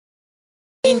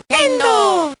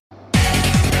Nintendo!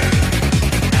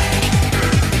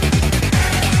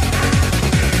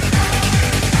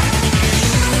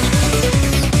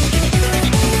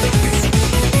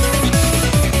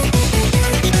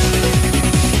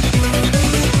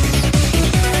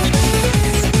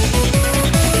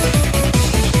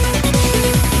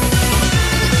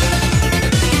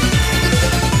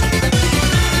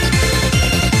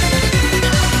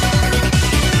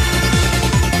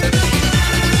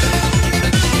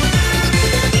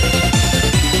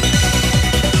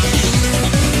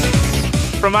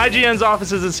 From IGN's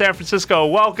offices in San Francisco,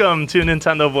 welcome to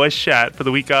Nintendo Voice Chat for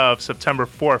the week of September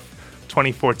 4th,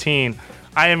 2014.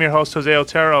 I am your host, Jose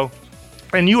Otero,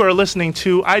 and you are listening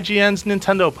to IGN's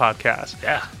Nintendo podcast.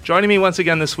 Yeah. Joining me once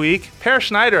again this week, Per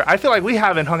Schneider. I feel like we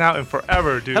haven't hung out in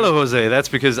forever, dude. Hello, Jose. That's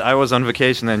because I was on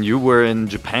vacation and you were in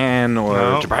Japan or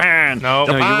No. Japan. No.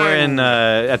 You were in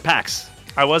at PAX.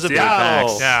 I was at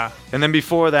PAX. Yeah. And then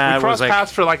before that We crossed was like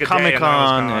paths for like a day and then I was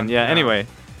Comic-Con gone. and anyway.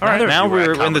 All right. Now You were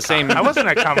we're at in the same. I wasn't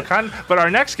at Comic-Con, but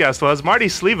our next guest was Marty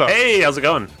Slevo. Hey, how's it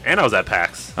going? And I was at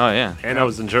PAX. Oh yeah. And I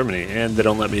was in Germany, and they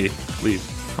don't let me leave.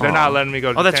 They're not letting me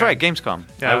go to Oh, that's Japan. right. Gamescom.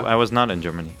 Yeah. I was not in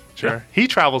Germany. Sure. He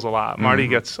travels a lot. Marty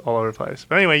gets all over the place.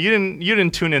 But anyway, you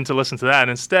didn't tune in to listen to that.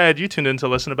 Instead, you tuned in to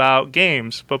listen about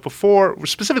games. But before,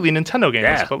 specifically Nintendo games.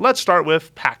 Yeah. But let's start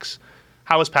with PAX.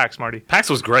 How was PAX, Marty? PAX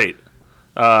was great.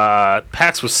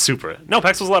 PAX was super. No,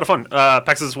 PAX was a lot of fun.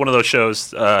 PAX is one of those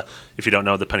shows, if you don't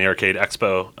know, the Penny Arcade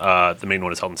Expo, the main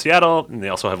one is held in Seattle, and they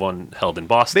also have one held in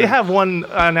Boston. They have one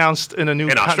announced in a new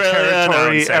In Australia, now in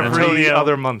territory San every Antonio.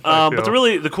 other month. I But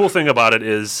feel. the cool thing about it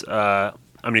is, I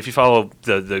mean, if you follow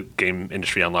the game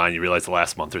industry online, you realize the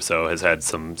last month or so has had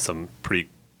some pretty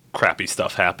crappy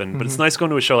stuff happen. But it's nice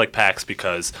going to a show like PAX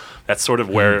because that's sort of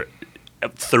where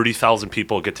 30,000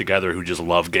 people get together who just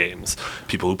love games.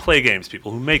 People who play games,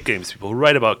 people who make games, people who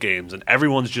write about games, and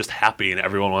everyone's just happy and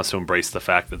everyone wants to embrace the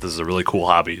fact that this is a really cool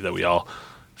hobby that we all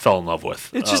fell in love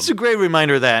with. It's just a great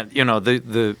reminder that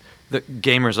the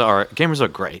gamers are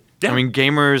great. Yeah. I mean,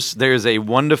 gamers. There's a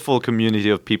wonderful community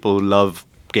of people who love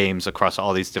games across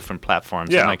all these different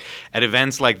platforms. Yeah. And like at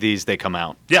events like these, they come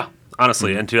out. Yeah,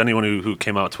 honestly. And to anyone who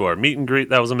came out to our meet and greet,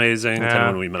 that was amazing. Yeah. To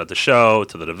anyone we met at the show,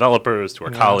 to the developers, to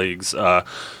our colleagues.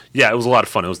 It was a lot of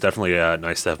fun. It was definitely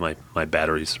nice to have my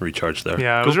batteries recharged there.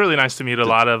 Yeah, it was really nice to meet a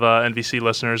lot of NBC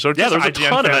listeners. Or Yeah, just there was a IGN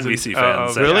ton of fans NBC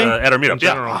fans really? at our meetup. In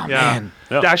general, Oh, yeah. man.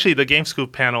 Yeah. Actually, the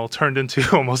GameScoop panel turned into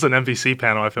almost an NBC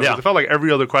panel. I feel Yeah. It felt like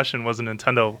every other question was a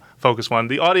Nintendo-focused one.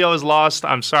 The audio is lost.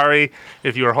 I'm sorry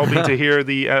if you were hoping to hear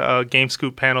the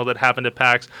GameScoop panel that happened at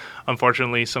PAX.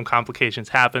 Unfortunately, some complications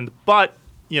happened, but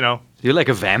You're like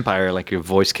a vampire. Like your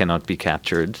voice cannot be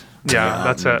captured. yeah,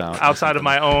 that's it. about Outside of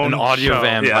my own an audio show.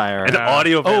 vampire. An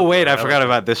audio. Oh wait, I vampire. forgot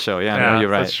about this show. Yeah, Yeah, no, you're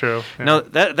right. that's true. Yeah. No,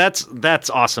 that's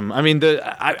awesome. I mean,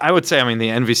 I would say, I mean, the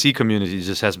NVC community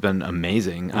just has been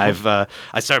amazing. Mm-hmm.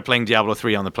 I started playing Diablo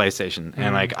 3 on the PlayStation,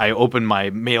 and like I opened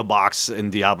my mailbox in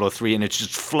Diablo 3, and it's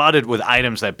just flooded with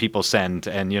items that people send,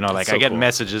 and like so I get cool.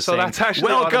 messages So saying, that's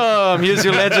actually "Welcome, here's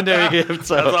your legendary gift."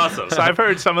 So, That's awesome. So I've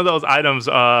heard some of those items.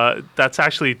 That's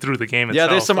actually through the game yeah,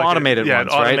 itself. there's some Like automated ones,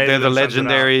 right? automated They're the and sends it out.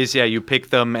 legendaries. Yeah, you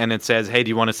pick them, and it says, "Hey, do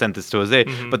you want to send this to Jose?"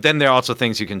 But then there are also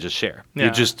things you can just share. Yeah.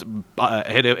 You just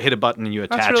hit a button and you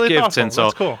attach really gifts, thoughtful. and so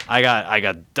That's cool. I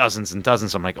got dozens and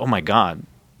dozens. I'm like, oh my god,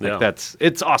 like Yeah.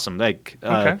 it's awesome. Like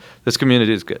Okay. this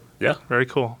community is good. Yeah. Very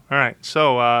cool. All right.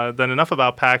 So then enough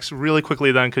about PAX. Really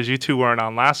quickly then, because you two weren't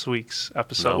on last week's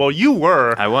episode. No. Well, you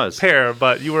were. I was. Pair,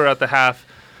 but you were at the half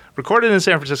recorded in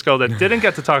San Francisco that didn't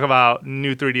get to talk about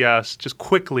new 3DS just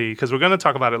quickly, because we're going to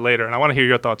talk about it later. And I want to hear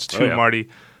your thoughts too, Oh, yeah. Marty.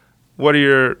 What are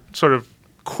your sort of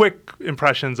quick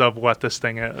impressions of what this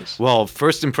thing is? Well,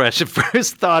 first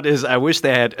thought is I wish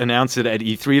they had announced it at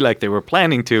E3 like they were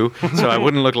planning to, so I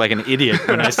wouldn't look like an idiot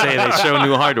when I say they show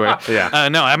new hardware. Yeah.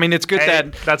 No, I mean it's good Hey,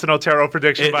 that. that's an Otero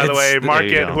prediction, by the way. There Mark you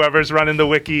it, go. whoever's running the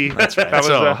wiki. That's right. That was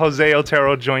So- a Jose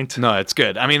Otero joint. No, it's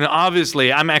good. I mean,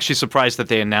 obviously, I'm actually surprised that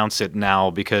they announce it now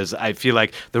because I feel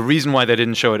like the reason why they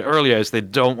didn't show it earlier is they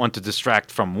don't want to distract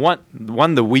from one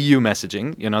the Wii U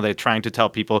messaging. They're trying to tell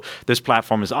people this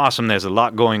platform is awesome. There's a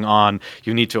lot going on.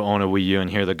 You need to own a Wii U and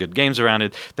hear the good games around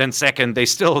it. Then second, they're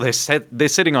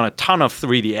sitting on a ton of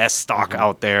 3DS stock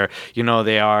out there.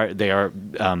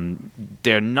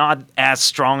 They're not as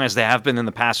strong as they have been in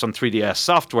the past on 3DS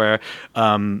software.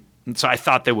 So I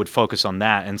thought they would focus on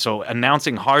that. And so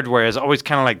announcing hardware is always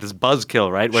kind of like this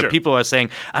buzzkill, right? Where people are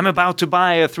saying, I'm about to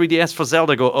buy a 3DS for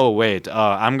Zelda. Go, oh, wait,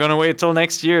 I'm going to wait till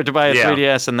next year to buy a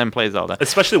 3DS and then play Zelda.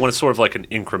 Especially when it's sort of like an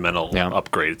incremental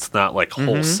upgrade. It's not like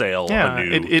wholesale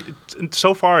a new...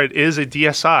 So far, it is a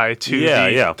DSi to the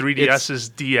 3DS's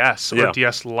DS or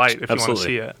DS Lite, if you want to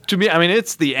see it. To me, I mean,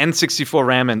 it's the N64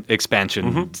 RAM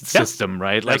expansion system,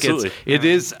 right? Like it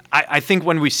is. I think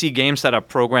when we see games that are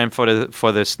programmed for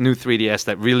this new 3DS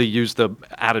that really use the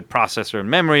added processor and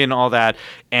memory and all that,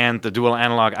 and the dual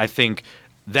analog, I think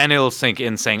then it'll sink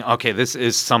in saying, okay, this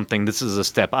is something, this is a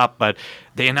step up. But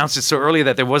they announced it so early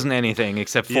that there wasn't anything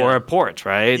except for a port,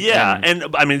 right? Yeah,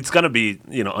 and I mean, it's going to be,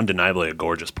 undeniably a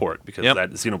gorgeous port because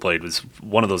that Xenoblade was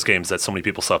one of those games that so many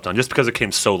people slept on just because it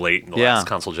came so late in the last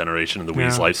console generation in the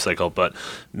Wii's life cycle. But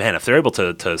man, if they're able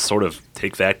to sort of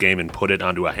take that game and put it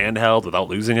onto a handheld without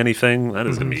losing anything, that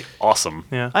is going to be awesome.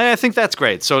 Yeah, I think that's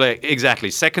great. So exactly,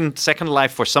 second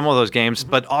life for some of those games,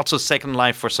 but also second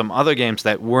life for some other games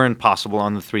that weren't possible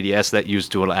on the 3DS that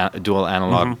used dual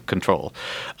analog control.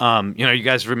 You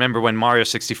guys remember when Mario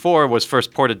 64 was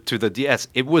first ported to the DS?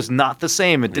 It was not the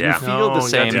same. It didn't feel the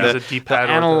same. The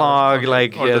analog,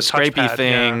 scrapey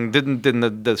thing didn't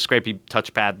the scrapey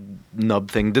touchpad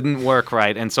nub thing didn't work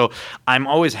right. And so I'm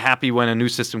always happy when a new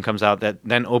system comes out that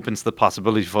then opens the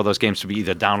possibility for those games to be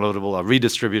either downloadable or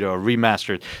redistributed or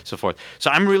remastered, so forth. So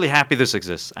I'm really happy this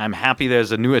exists. I'm happy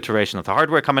there's a new iteration of the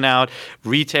hardware coming out.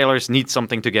 Retailers need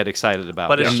something to get excited about.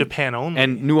 But it's Japan only.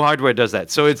 And new hardware does that.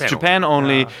 So it's Japan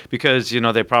only because,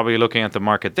 they're probably looking at the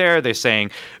market there. They're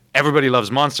saying, everybody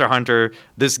loves Monster Hunter.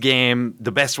 This game,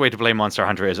 the best way to play Monster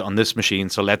Hunter is on this machine,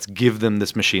 so let's give them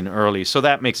this machine early. So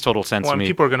that makes total sense to me.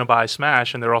 People are going to buy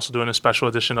Smash, and they're also doing a special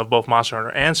edition of both Monster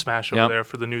Hunter and Smash over there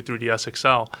for the new 3DS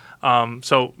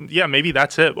XL. Maybe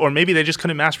that's it. Or maybe they just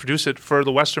couldn't mass produce it for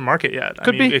the Western market yet.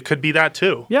 It could be that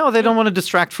too. Yeah, well, they don't want to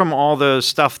distract from all the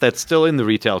stuff that's still in the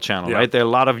retail channel, right? There are a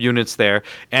lot of units there.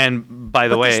 And by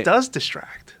the way... this does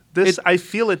distract. I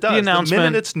feel it does. The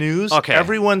minute it's news,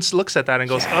 everyone looks at that and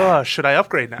goes, "Oh, should I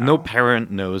upgrade now?" No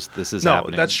parent knows this is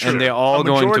happening. No, that's true. And they're all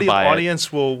going to buy it. A majority of the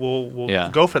audience will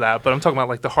go for that. But I'm talking about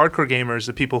like the hardcore gamers,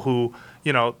 the people who,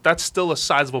 that's still a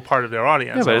sizable part of their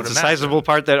audience. Yeah, but it's a sizable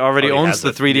part that already owns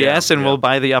the 3DS and will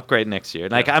buy the upgrade next year.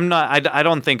 Like I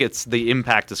don't think the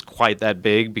impact is quite that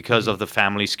big because of the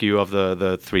family skew of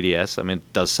the 3DS. I mean,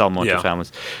 it does sell more to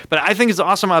families. But I think it's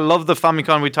awesome. I love the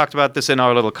Famicom. We talked about this in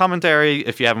our little commentary.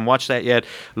 If you haven't watched that yet,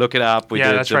 look it up.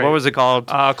 That's right. What was it called?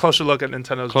 Closer Look at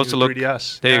Nintendo's new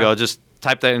 3DS. There you go. Just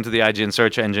type that into the IGN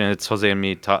search engine. It's Jose and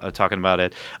me talking about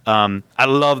it. I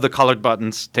love the colored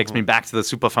buttons. Takes me back to the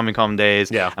Super Famicom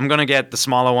days. Yeah. I'm going to get the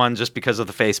smaller one just because of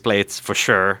the faceplates for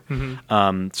sure.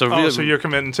 So you're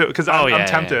committing to it? Because I'm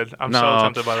tempted. I'm so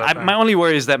tempted by that. My only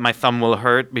worry is that my thumb will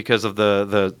hurt because of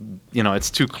the it's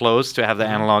too close to have the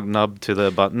analog nub to the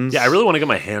buttons. Yeah, I really want to get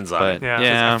my hands on it.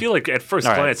 Yeah. I feel like at first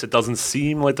glance it doesn't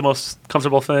seem like the most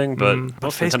comfortable thing, but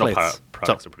most Nintendo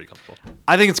products are pretty comfortable.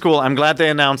 I think it's cool. I'm glad they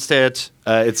announced it.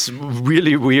 It's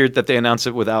really weird that they announced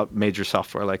it without major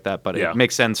software like that, but it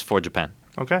makes sense for Japan.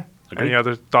 Okay. Any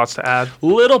other thoughts to add?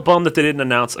 Little bummed that they didn't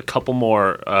announce a couple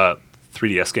more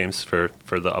 3DS games for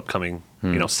the upcoming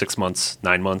 6 months,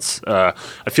 9 months. I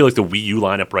feel like the Wii U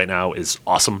lineup right now is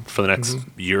awesome for the next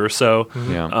year or so.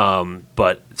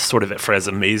 But sort of for as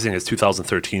amazing as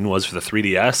 2013 was for the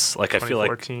 3DS, like I feel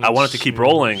like I want it to keep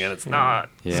rolling, and it's not.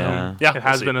 Yeah, so, it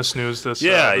has been a snooze this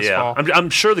fall. I'm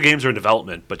sure the games are in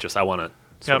development, but just I want to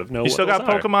sort of know. You still got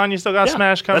Pokemon, you still got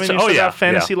Smash coming, you still got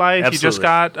Fantasy Life, absolutely. You just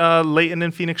got Layton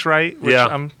and Phoenix Wright, which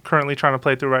I'm currently trying to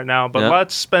play through right now. But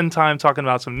let's spend time talking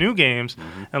about some new games,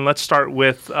 and let's start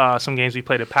with some games we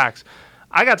played at PAX.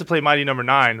 I got to play Mighty No.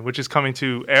 9, which is coming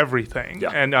to everything.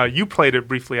 Yeah. And you played it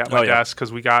briefly at my desk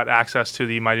because we got access to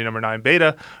the Mighty No. 9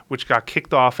 beta, which got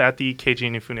kicked off at the Keiji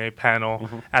Inafune panel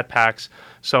at PAX.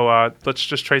 So let's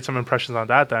just trade some impressions on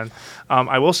that then.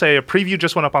 I will say a preview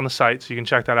just went up on the site, so you can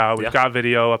check that out. We've got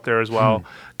video up there as well.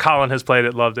 Colin has played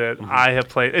it, loved it. I have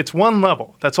played. It's one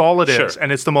level. That's all it is.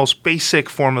 And it's the most basic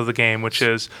form of the game, which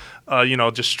is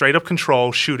just straight up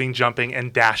control, shooting, jumping,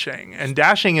 and dashing. And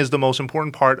dashing is the most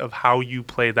important part of how you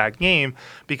play that game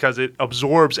because it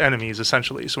absorbs enemies,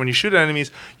 essentially. So when you shoot at enemies,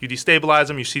 you destabilize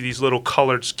them. You see these little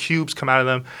colored cubes come out of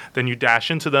them. Then you dash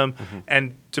into them.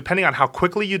 And depending on how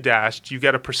quickly you dashed, you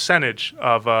get a percentage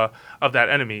of that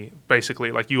enemy,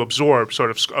 basically. Like you absorb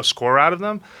sort of a score out of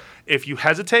them. If you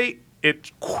hesitate,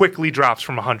 it quickly drops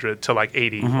from 100 to like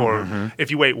 80. Or if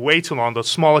you wait way too long, the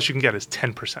smallest you can get is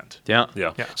 10%. Yeah.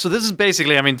 Yeah. So this is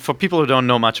basically, I mean, for people who don't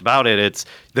know much about it, it's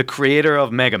the creator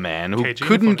of Mega Man who KG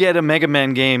couldn't Infinite. get a Mega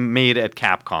Man game made at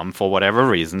Capcom for whatever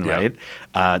reason, Yeah.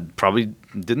 right? Probably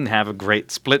didn't have a great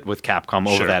split with Capcom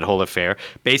over Sure. that whole affair.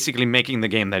 Basically making the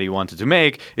game that he wanted to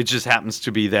make. It just happens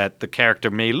to be that the character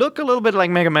may look a little bit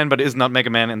like Mega Man, but is not Mega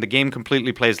Man, and the game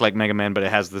completely plays like Mega Man, but it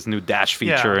has this new dash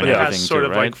feature and but it everything has sort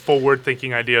too, of right? like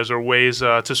forward-thinking ideas or ways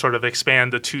to sort of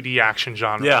expand the 2D action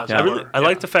genre. Yeah, as it were. I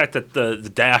like the fact that the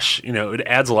dash, it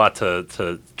adds a lot to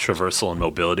traversal and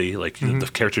mobility. Like the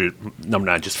character number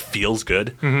 9 just feels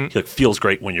good. He like, feels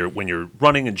great when you're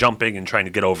running and jumping and trying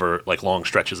to get over like long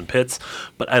stretches and pits.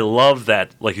 But I love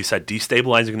that, like you said,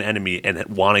 destabilizing an enemy and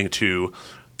wanting to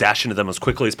dash into them as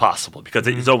quickly as possible, because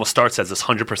it almost starts as this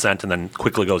 100% and then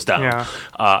quickly goes down. Yeah.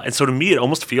 And so to me, it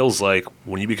almost feels like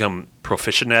when you become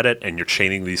proficient at it and you're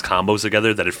chaining these combos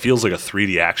together, that it feels like a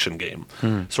 3D action game.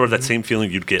 Sort of that same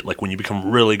feeling you'd get like when you become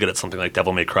really good at something like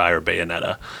Devil May Cry or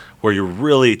Bayonetta, where you're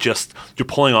really you're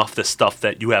pulling off this stuff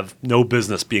that you have no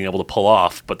business being able to pull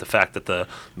off, but the fact that the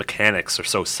mechanics are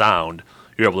so sound,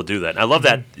 you're able to do that. And I love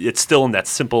that it's still in that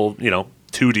simple,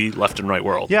 2D left and right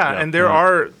world. Yeah, and there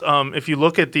are, if you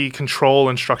look at the control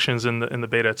instructions in the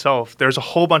beta itself, there's a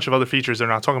whole bunch of other features they're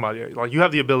not talking about yet. Like you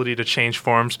have the ability to change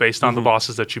forms based on the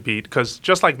bosses that you beat, because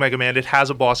just like Mega Man, it has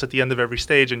a boss at the end of every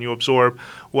stage, and you absorb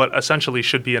what essentially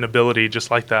should be an ability just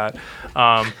like that.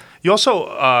 You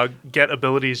also get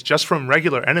abilities just from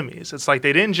regular enemies. It's like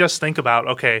they didn't just think about,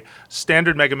 okay,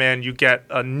 standard Mega Man, you get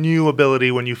a new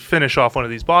ability when you finish off one of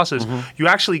these bosses. You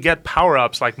actually get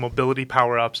power-ups like mobility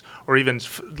power-ups or even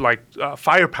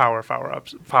firepower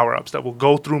power-ups that will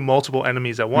go through multiple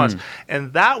enemies at once.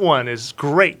 And that one is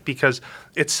great because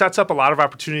it sets up a lot of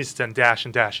opportunities to then dash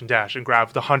and dash and dash and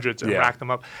grab the hundreds and rack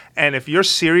them up. And if you're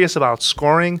serious about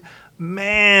scoring,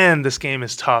 man, this game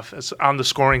is tough on the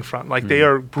scoring front. Like, they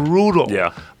are brutal.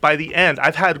 Yeah. By the end,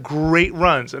 I've had great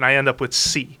runs, and I end up with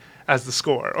C as the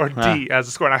score or D as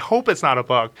the score. And I hope it's not a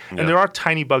bug. Yeah. And there are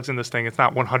tiny bugs in this thing. It's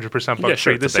not 100% bug Yeah,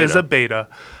 sure, free. it's This a is a beta.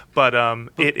 But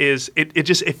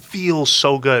it feels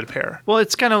so good, Pear. Well,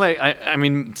 it's kind of like, I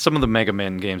mean, some of the Mega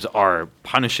Man games are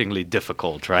punishingly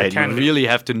difficult, right? can You be. really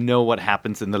have to know what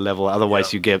happens in the level,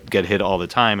 otherwise you get hit all the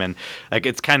time. And like,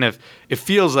 it's kind of, it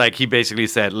feels like he basically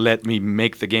said, let me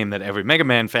make the game that every Mega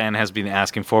Man fan has been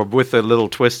asking for with a little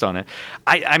twist on it.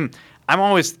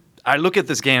 I look at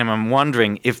this game and I'm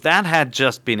wondering if that had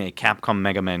just been a Capcom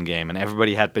Mega Man game and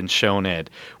everybody had been shown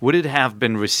it, would it have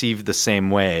been received the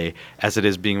same way as it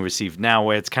is being received now,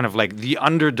 where it's kind of like the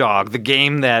underdog, the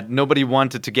game that nobody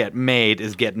wanted to get made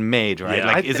is getting made, right? Yeah.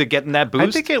 Like, is it getting that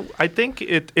boost? I think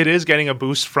it is getting a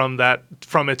boost from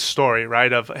its story,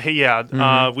 right? Of hey, I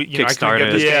couldn't get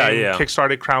Kickstarted. this Yeah, game, yeah.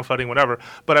 Kickstarted, crowdfunding, whatever.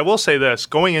 But I will say this: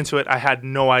 going into it, I had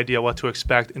no idea what to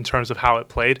expect in terms of how it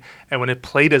played, and when it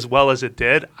played as well as it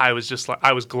did, I was just like,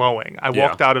 I was glowing. I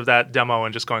walked out of that demo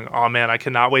and just going, oh man, I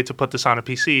cannot wait to put this on a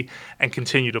PC and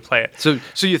continue to play it. So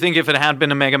you think if it had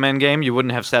been a Mega Man game, you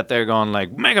wouldn't have sat there going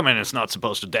like, Mega Man is not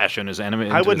supposed to dash in his enemy?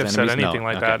 I wouldn't have his said enemies? anything No.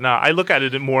 like Okay. that. No, I look at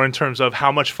it more in terms of how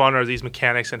much fun are these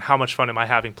mechanics and how much fun am I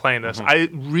having playing this.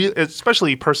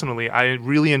 Especially personally, I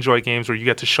really enjoy games where you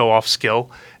get to show off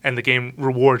skill and the game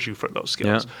rewards you for those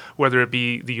skills. Yeah. Whether it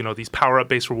be these power-up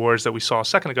based rewards that we saw a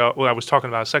second ago, I was talking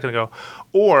about a second ago,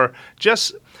 or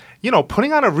just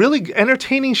putting on a really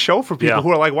entertaining show for people Yeah. who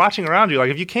are like watching around you.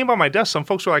 Like if you came by my desk, some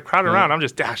folks were like crowding around. I'm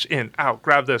just dash in, out,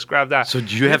 grab this, grab that. So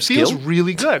do you have it feels skill?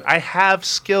 really good. I have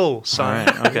skill, son.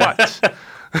 All right, okay. What?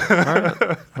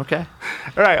 Okay.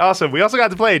 All right, awesome. We also got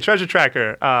to play Treasure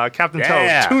Tracker, Captain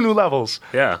Yeah. Toad, 2 new levels.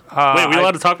 Yeah. Wait, are we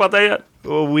allowed to talk about that yet?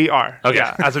 Well, we are. Okay.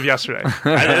 Yeah, as of yesterday.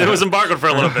 It was embargoed for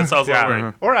a little bit, so I was like, Yeah.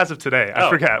 worried. Or as of today. I Oh,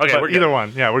 forget. okay, but we're good. either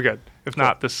one. Yeah, we're good. If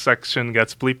not, this section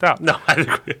gets bleeped out. No, I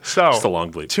agree. So, Just a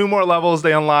long bleep. 2 more levels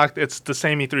they unlocked. It's the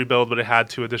same E3 build, but it had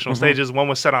 2 additional stages. One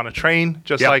was set on a train,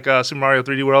 just Yep. like Super Mario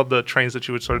 3D World, the trains that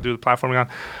you would sort of do the platforming on.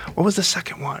 What was the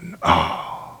second one?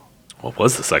 What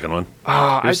was the second one?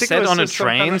 I think set it was on a just some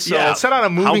kind train, of- so yeah, it's set on a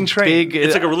moving how train. big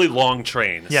It's like a really long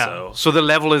train. Yeah. So the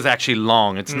level is actually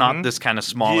long. It's not this kind of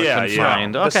small and Yeah, yeah.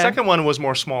 confined. The Okay. second one was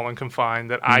more small and confined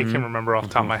that I can remember off the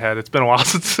top of my head. It's been a while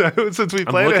since we I'm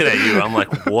played looking it. at you. I'm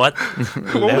like, what?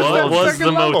 What What was second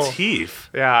the level?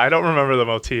 motif? Yeah, I don't remember the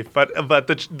motif, but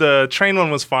the train one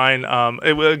was fine.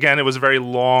 It was a very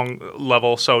long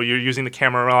level, so you're using the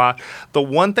camera a lot. The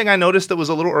one thing I noticed that was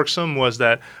a little irksome was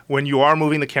that when you are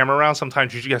moving the camera around,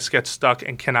 sometimes you just get stuck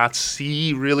and cannot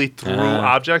see really through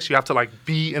objects. You have to like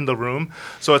be in the room,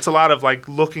 so it's a lot of like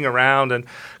looking around. And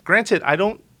granted, I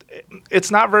don't.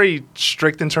 it's not very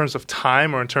strict in terms of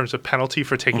time or in terms of penalty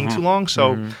for taking too long.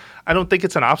 So I don't think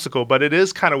it's an obstacle, but it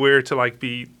is kind of weird to like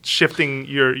be shifting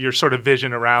your sort of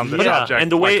vision around this object.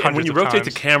 And the way like and when you rotate the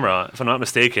times. camera, if I'm not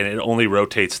mistaken, it only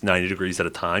rotates 90 degrees at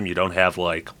a time. You don't have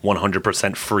like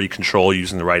 100% free control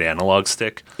using the right analog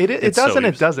stick. It does and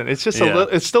it doesn't. It's just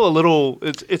it's still a little.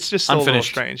 It's just still Unfinished. a little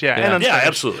strange. Yeah, Yeah. and unfinished. Yeah,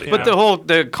 absolutely. But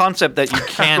the concept that you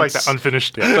can't like that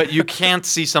unfinished. but you can't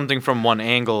see something from one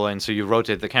angle, and so you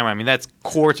rotate the camera. I mean, that's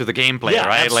core to the gameplay, Yeah,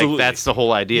 right? absolutely. Like that's the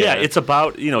whole idea. Yeah, it's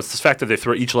about it's the fact that they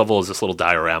throw each level is this little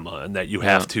diorama, and that you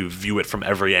have to view it from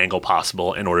every angle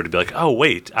possible in order to be like, oh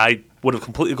wait, I would have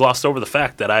completely glossed over the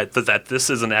fact that that this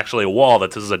isn't actually a wall,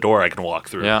 that this is a door I can walk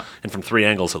through. Yeah. And from 3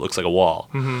 angles, it looks like a wall.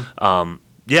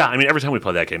 Yeah, I mean, every time we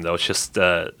play that game, though, it's just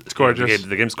it's gorgeous.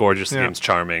 The game's gorgeous. Yeah. The game's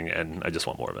charming, and I just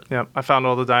want more of it. Yeah, I found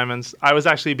all the diamonds. I was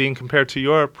actually being compared to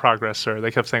your progress, sir. They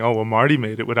kept saying, "Oh, well, Marty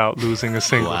made it without losing a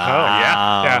single." Wow.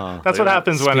 Oh, yeah. That's what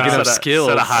happens when Speaking of set skills.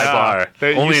 set a high bar.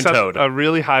 Only you in set Toad. a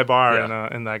really high bar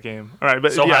Yeah. in that game. All right,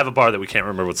 but So yeah, high of a bar that we can't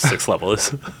remember what the 6th level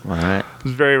is. All right. it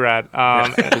was very rad.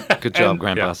 Good job, And-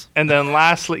 Grandpa's. And then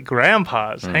lastly,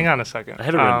 Grandpa's. Hang on a second. I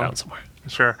have it written down somewhere.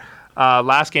 Sure.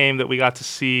 Last game that we got to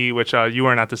see, which you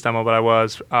weren't at this demo, but I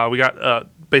was, we got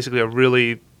basically a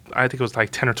really, I think it was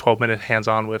like 10 or 12 minute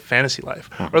hands-on with Fantasy Life.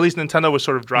 Or at least Nintendo was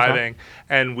sort of driving.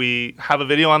 And we have a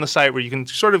video on the site where you can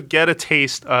sort of get a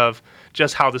taste of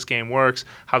just how this game works,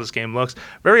 how this game looks.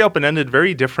 Very open-ended,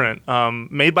 very different.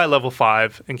 Made by Level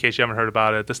 5, in case you haven't heard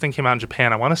about it. This thing came out in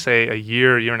Japan, I want to say a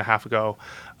year and a half ago.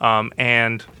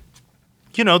 And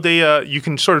they you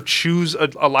can sort of choose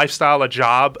a lifestyle, a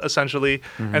job, essentially,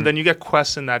 and then you get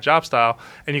quests in that job style,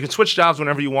 and you can switch jobs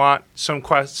whenever you want. Some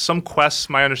quests,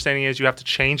 my understanding is you have to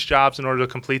change jobs in order to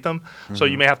complete them. So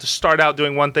you may have to start out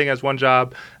doing one thing as one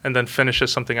job and then finish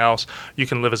as something else. You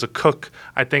can live as a cook.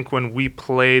 I think when we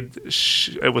played,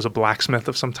 it was a blacksmith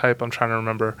of some type. I'm trying to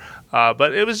remember,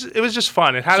 but it was just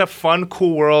fun. It had a fun,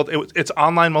 cool world. It's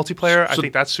online multiplayer. I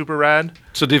think that's super rad.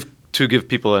 So to give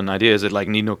people an idea, is it like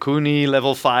Ni no Kuni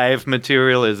level 5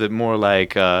 material? Is it more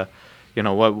like,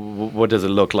 what does it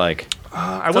look like?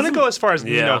 I wouldn't go as far as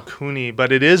Ni no Kuni,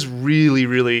 but it is really,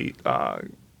 really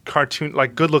cartoon,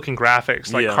 like good-looking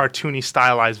graphics, like cartoony,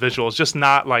 stylized visuals. Just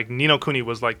not like Ni no Kuni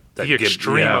was like That the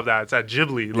extreme of that. It's that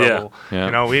Ghibli level.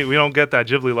 Yeah. We don't get that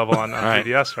Ghibli level on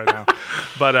 3DS right now.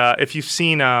 But if you've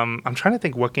seen, I'm trying to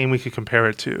think what game we could compare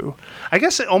it to. I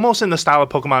guess almost in the style of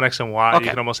Pokemon X and Y, you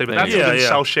can almost say. But that's even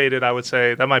cel-shaded, I would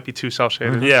say. That might be too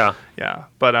cel-shaded. Yeah. Yeah.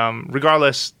 But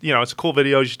regardless, it's a cool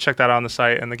video. You should check that out on the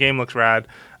site. And the game looks rad.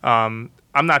 I'm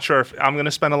not sure if I'm going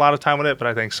to spend a lot of time with it, but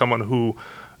I think someone who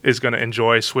is going to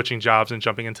enjoy switching jobs and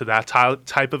jumping into that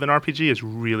type of an RPG is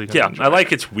really going to enjoy I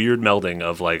like its weird melding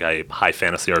of like a high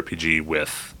fantasy RPG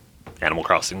with Animal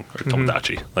Crossing or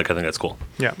Tomodachi. Like, I think that's cool.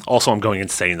 Yeah. Also, I'm going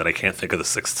insane that I can't think of the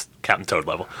 6th Captain Toad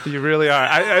level. You really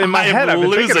are. In my head, I've been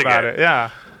thinking losing about it. it.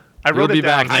 Yeah. I wrote We'll it be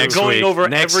down. back I'm next going week. over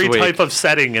Next every week. type of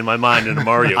setting in my mind in a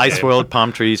Mario Ice game. world,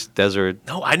 palm trees, desert.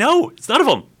 No, I know. It's none of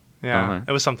them. Yeah. Okay.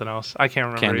 It was something else. I can't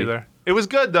remember Candy. either. It was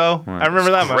good, though. I remember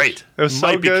that much. Great. It was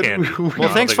Might so be good. candy. Well, No,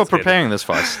 I thanks think for it's good. preparing this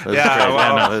for us. That's Yeah, great.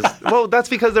 well, no, this- Well, that's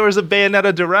because there was a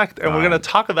Bayonetta Direct, and we're going to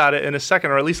talk about it in a second,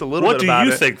 or at least a little What bit do about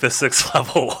you it. think the 6th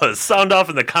level was? Sound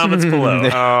off in the comments below.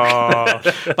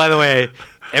 Oh, By the way,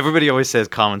 everybody always says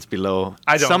comments below.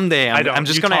 I don't. Someday, I don't. I'm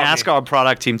just You going to taught ask me. our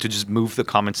product team to just move the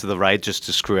comments to the right just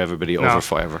to screw everybody over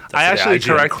forever. I the actually IGN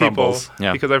correct crumbles. people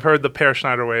Yeah. because I've heard the Per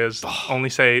Schneider way is only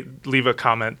say leave a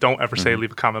comment. Don't ever say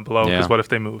leave a comment below because Yeah. what if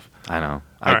they move? I know.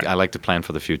 All right. I like to plan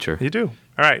for the future. You do.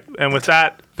 All right. And with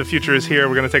that, the future is here.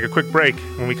 We're going to take a quick break.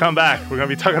 When we come back, we're going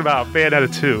to be talking about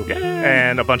Bayonetta 2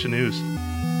 and a bunch of news.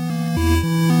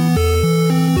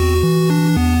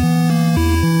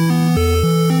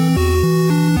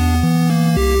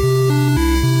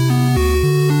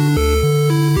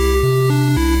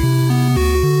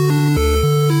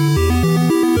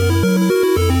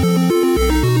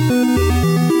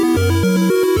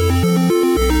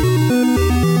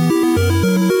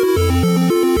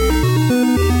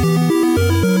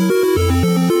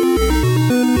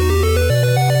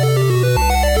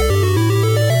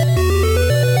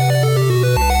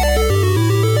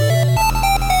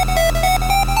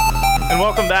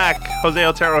 Welcome back. Jose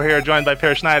Otero here, joined by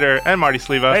Per Schneider and Marty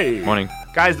Sleva. Hey. Morning.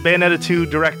 Guys, the Bayonetta 2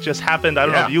 Direct just happened. I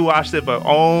don't know Yeah. if you watched it, but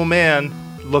oh man,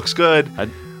 looks good. I-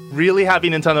 Really happy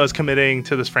Nintendo is committing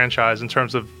to this franchise in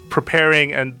terms of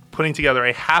preparing and putting together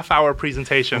a half-hour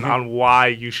presentation on why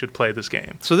you should play this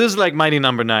game. So this is like Mighty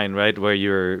Number 9, right? Where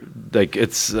you're like,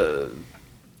 it's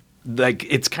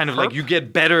like it's kind of like you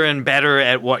get better and better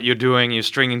at what you're doing. You're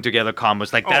stringing together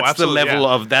combos. Like that's the level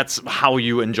of that's how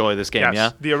you enjoy this game. Yes.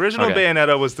 Yeah. The original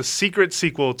Bayonetta was the secret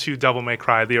sequel to Devil May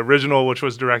Cry. The original, which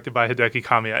was directed by Hideki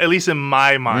Kamiya. At least in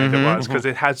my mind, it was because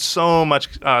it had so much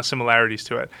similarities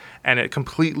to it, and it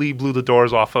completely blew the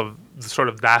doors off of sort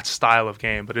of that style of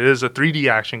game. But it is a 3D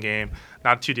action game,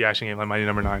 not a 2D action game like Mighty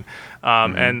Number 9.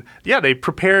 And yeah, they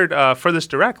prepared for this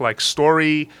direct, like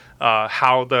story.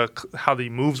 How the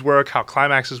moves work, how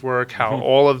climaxes work, how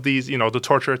all of these, the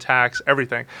torture attacks,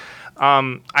 everything.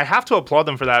 I have to applaud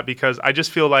them for that because I just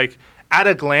feel like at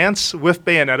a glance with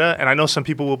Bayonetta, and I know some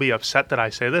people will be upset that I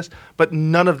say this, but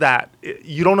none of that,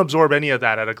 you don't absorb any of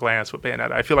that at a glance with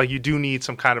Bayonetta. I feel like you do need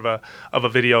some kind of a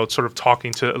video sort of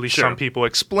talking to at least some people,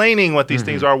 explaining what these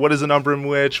things are, what is an Umbrum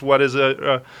Witch, what is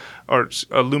a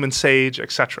Lumen Sage,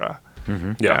 etc.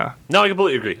 Yeah. No, I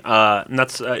completely agree. And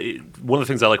that's one of the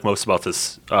things I like most about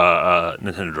this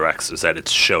Nintendo Directs is that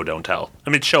it's show, don't tell. I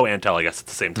mean, show and tell, I guess, at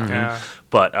the same time. Yeah.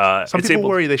 But some people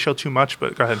worry they show too much,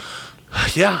 but go ahead.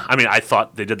 Yeah. I mean, I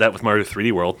thought they did that with Mario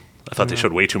 3D World. I thought they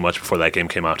showed way too much before that game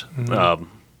came out.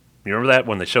 You remember that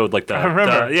when they showed like I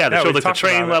remember. They showed like the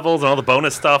train levels and all the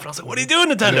bonus stuff, and I was like, "What are you doing,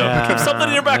 Nintendo? Keep something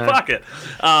in your back pocket."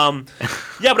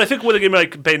 But I think with a game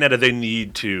like Bayonetta, they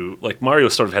need to Mario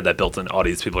sort of had that built-in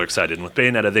audience. People are excited, and with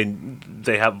Bayonetta,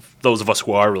 they have those of us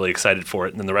who are really excited for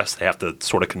it, and then the rest they have to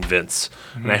sort of convince.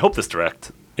 And I hope this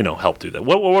Direct help do that.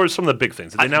 What were some of the big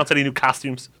things? Did they announce any new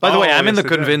costumes? By the way, I'm in the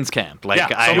convince camp.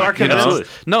 Absolutely.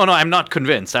 No, I'm not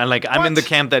convinced. I'm in the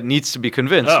camp that needs to be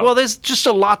convinced. Oh. Well, there's just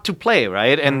a lot to play,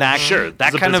 right? And that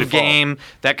kind of game,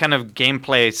 that kind of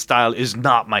gameplay style is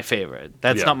not my favorite.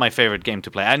 That's not my favorite game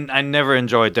to play. I never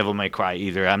enjoyed Devil May Cry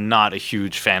either. I'm not a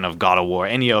huge fan of God of War.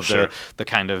 Any of the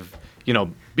kind of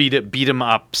beat 'em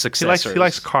up successors. He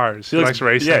likes cars. He likes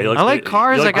racing. Yeah, I like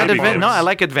cars. I like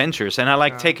I adventures, and I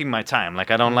like taking my time.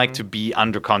 Like I don't like to be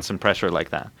under constant pressure like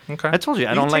that. Okay. I told you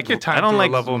I don't like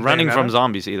running from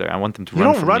zombies either. I want them to run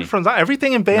from me. You don't run from zombies.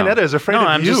 Everything in Bayonetta is afraid of you.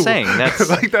 No, I'm just saying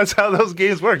that's how those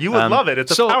games work. You would love it.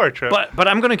 It's a power trip. But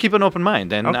I'm going to keep an open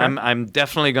mind, and I'm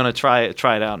definitely going to try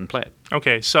it out and play it.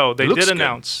 Okay, so they did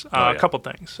announce a couple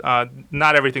things.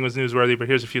 Not everything was newsworthy, but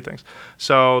here's a few things.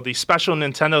 So the special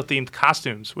Nintendo-themed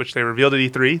costumes, which they revealed at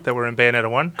E3 that were in Bayonetta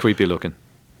 1. Creepy looking.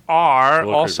 Are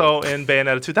also in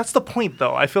Bayonetta 2. That's the point,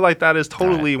 though. I feel like that is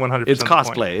totally 100% It's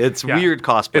cosplay. It's weird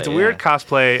cosplay. It's weird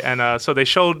cosplay, and so they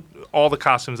showed all the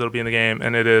costumes that'll be in the game,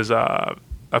 and it is a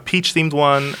Peach-themed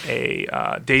one,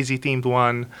 a Daisy-themed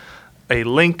one, a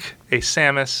Link, a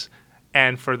Samus,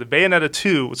 and for the Bayonetta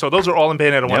 2, so those are all in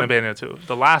Bayonetta 1 and Bayonetta 2.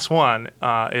 The last one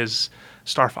is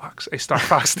Star Fox, a Star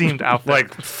Fox themed outfit.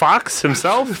 Like Fox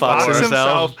himself? Fox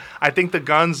himself. I think the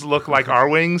guns look like our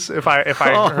wings, if I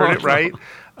heard it right.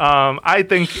 I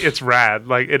think it's rad.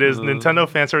 Like it is Nintendo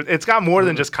fan service. It's got more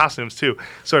than just costumes too.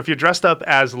 So if you're dressed up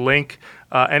as Link,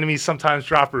 enemies sometimes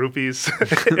drop rupees,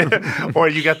 or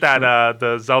you get that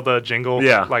the Zelda jingle.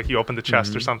 Yeah. Like you open the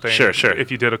chest or something. Sure. If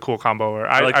you did a cool combo, or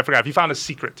I forgot if you found a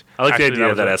secret. I like the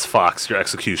idea that as Fox, your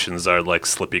executions are like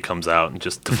Slippy comes out and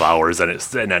just devours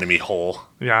an enemy whole.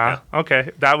 Yeah.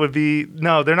 Okay. That would be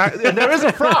they're not. There is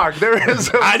a frog. There is.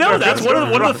 I know that's one of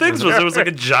the things was there was like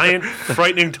a giant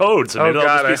frightening toad. So maybe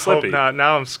that'll just be Slippy. Not.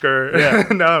 Now I'm scared. Yeah.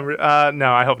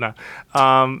 No, I hope not.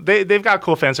 They've got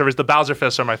cool fan service. The Bowser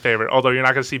fists are my favorite. Although you're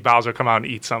not going to see Bowser come out and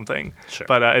eat something. Sure.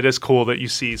 But it is cool that you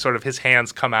see sort of his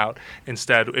hands come out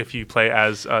instead if you play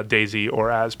as Daisy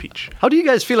or as Peach. How do you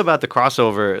guys feel about the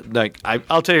crossover? Like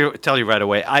I'll tell you right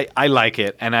away. I like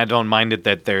it, and I don't mind it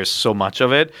that there's so much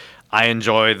of it. I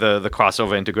enjoy the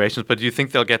crossover integrations, but do you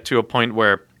think they'll get to a point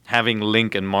where having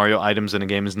Link and Mario items in a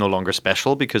game is no longer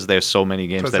special because there's so many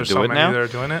games that do it now? That are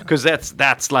doing it? Because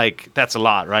that's a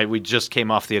lot, right? We just came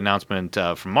off the announcement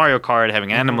from Mario Kart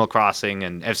having Animal Crossing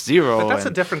and F-Zero. But that's a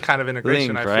different kind of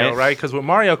integration, Link, I feel, right? Because with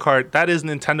Mario Kart, that is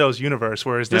Nintendo's universe,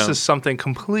 whereas this is something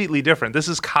completely different. This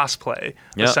is cosplay,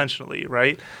 essentially,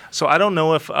 right? So I don't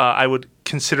know if I would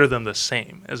consider them the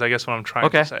same, is I guess what I'm trying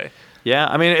to say. Yeah,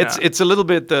 I mean, it's a little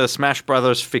bit the Smash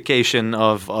Brothers-fication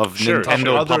of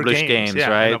Nintendo published games,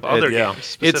 right? Of other games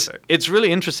specific. It's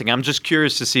really interesting. I'm just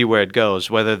curious to see where it goes,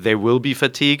 whether there will be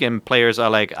fatigue and players are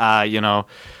like,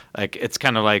 like it's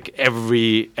kind of like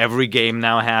every game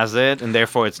now has it, and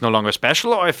therefore it's no longer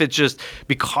special, or if it's just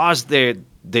because they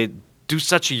do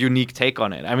such a unique take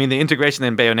on it. I mean, the integration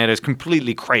in Bayonetta is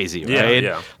completely crazy, right?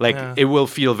 Yeah. Like it will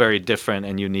feel very different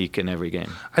and unique in every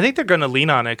game. I think they're going to lean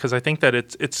on it because I think that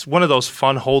it's one of those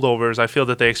fun holdovers I feel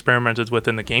that they experimented with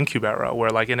in the GameCube era, where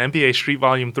like in NBA Street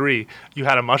Volume 3, you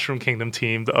had a Mushroom Kingdom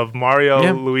team of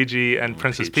Mario, Luigi, and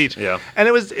Princess Peach. Yeah. And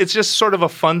it's just sort of a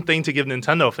fun thing to give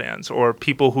Nintendo fans or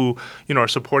people who, are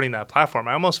supporting that platform.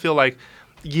 I almost feel like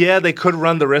they could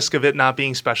run the risk of it not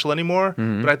being special anymore,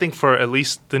 but I think for at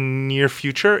least the near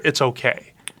future, it's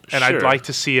okay. And I'd like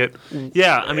to see it,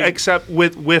 except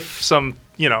with some,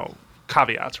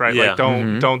 caveats, right? Yeah.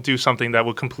 Like don't do something that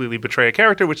would completely betray a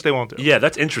character, which they won't do. Yeah,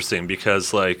 that's interesting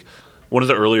because like one of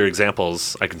the earlier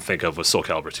examples I can think of was Soul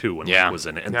Calibur 2 when it was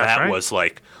in it, and that was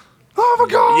like. Oh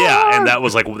my god! Yeah, and that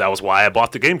was why I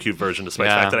bought the GameCube version, despite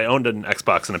the fact that I owned an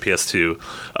Xbox and a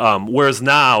PS2. Whereas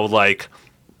now, like,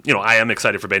 I am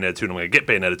excited for Bayonetta 2 and I'm going to get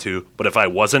Bayonetta 2, but if I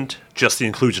wasn't, just the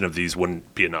inclusion of these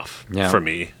wouldn't be enough for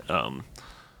me.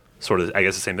 Sort of, I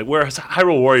guess the same thing. Whereas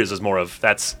Hyrule Warriors is more of,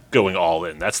 that's going all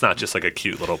in. That's not just like a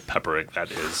cute little peppering.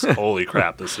 That is, holy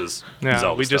crap, this is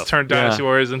Zelda we just stuff. turned Dynasty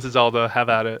Warriors into Zelda. Have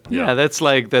at it. Yeah, that's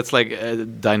like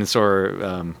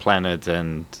Dinosaur Planet,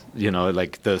 and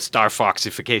like the Star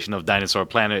Foxification of Dinosaur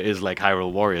Planet is like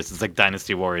Hyrule Warriors. It's like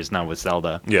Dynasty Warriors now with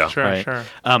Zelda. Yeah, sure.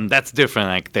 That's different.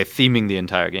 Like they're theming the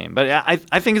entire game, but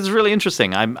I think it's really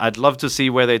interesting. I'd love to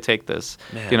see where they take this.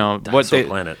 Man, Dinosaur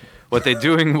Planet. What they're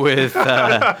doing with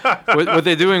what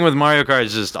they're doing with Mario Kart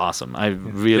is just awesome. I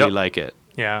really like it.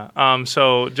 Yeah.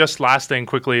 So just last thing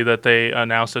quickly that they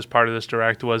announced as part of this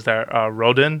direct was that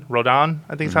Rodin,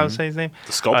 I think is how to say his name.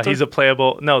 The sculptor? He's a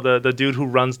playable. No, the dude who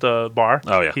runs the bar.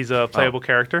 Oh yeah. He's a playable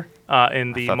character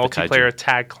in the multiplayer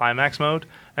tag climax mode.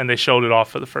 And they showed it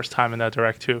off for the first time in that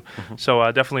direct too. So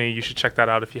definitely you should check that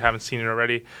out if you haven't seen it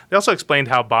already. They also explained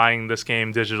how buying this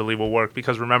game digitally will work,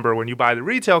 because remember, when you buy the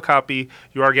retail copy,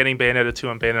 you are getting Bayonetta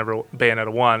 2 and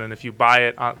Bayonetta 1, and if you buy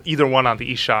it on either one on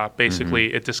the eShop,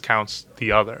 basically it discounts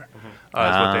the other. Is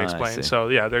what they explained. So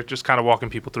they're just kind of walking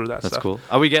people through that stuff. That's cool.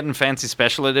 Are we getting fancy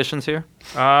special editions here?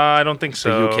 I don't think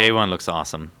so. The UK one looks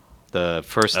awesome. The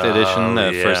first edition,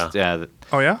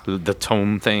 the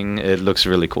tome thing, it looks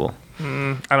really cool.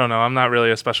 I don't know. I'm not really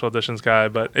a special editions guy,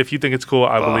 but if you think it's cool,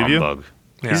 I believe you.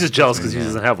 Yeah. He's just jealous because he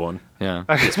doesn't have one. Yeah,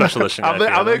 special edition.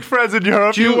 I'll make friends in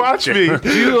Europe. You watch me.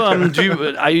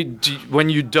 When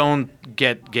you don't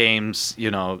get games,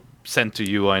 sent to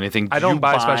you or anything, I don't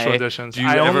buy special editions.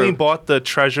 I only bought the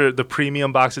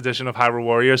premium box edition of Hyrule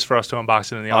Warriors for us to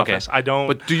unbox it in the office. I don't.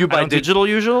 But do you buy digital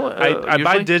usually? I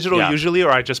buy digital usually, or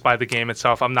I just buy the game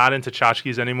itself. I'm not into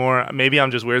tchotchkes anymore. Maybe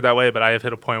I'm just weird that way, but I have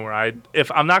hit a point where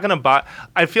if I'm not gonna buy,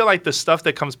 I feel like the stuff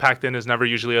that comes packed in is never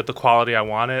usually at the quality I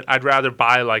want it. I'd rather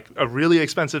buy like a really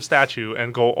expensive statue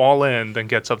and go all in than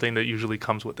get something that usually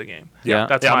comes with the game. Yeah,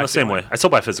 I'm the same way. I still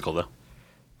buy physical though.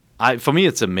 For me,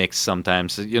 it's a mix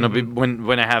sometimes.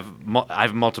 When I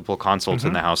have multiple consoles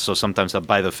in the house, so sometimes I'll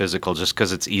buy the physical just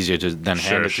because it's easier to then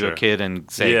hand it to a kid and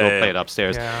say, go play it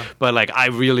upstairs. Yeah. But like, I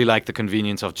really like the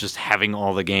convenience of just having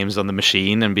all the games on the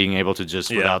machine and being able to just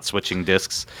without switching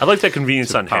discs. I like that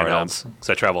convenience on handhelds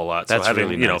because I travel a lot. That's so having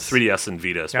really nice. 3DS and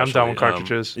Vita, especially. I'm done with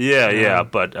cartridges.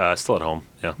 But still at home.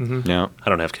 Yeah. Yeah. I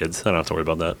don't have kids. I don't have to worry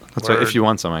about that. So if you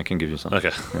want some, I can give you some. Okay.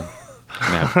 Yeah.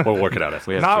 We'll work it out if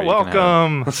we have Not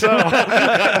welcome. So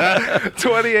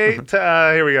 28.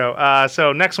 Here we go.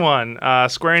 So next one.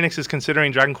 Square Enix is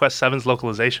considering Dragon Quest VII's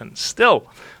localization still.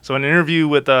 So in an interview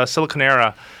with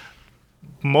Siliconera,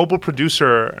 mobile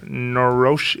producer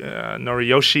Noriyoshi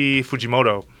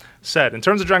Fujimoto said, in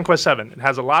terms of Dragon Quest VII, it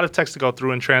has a lot of text to go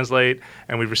through and translate,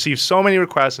 and we've received so many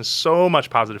requests and so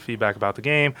much positive feedback about the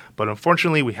game, but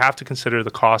unfortunately, we have to consider the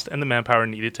cost and the manpower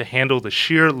needed to handle the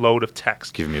sheer load of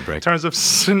text. Give me a break. In terms of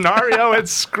scenario and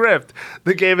script,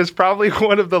 the game is probably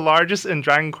one of the largest in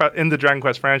the Dragon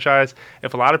Quest franchise.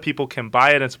 If a lot of people can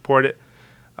buy it and support it,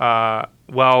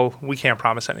 well, we can't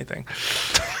promise anything.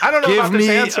 I don't know about this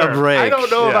answer. Give me a break. I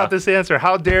don't know about this answer.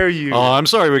 How dare you? Oh, I'm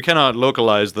sorry. We cannot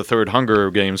localize the third Hunger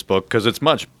Games book because it's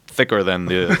much thicker than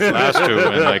the last two,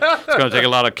 and it's going to take a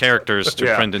lot of characters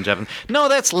to print in Japanese. No,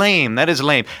 that's lame. That is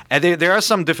lame. There are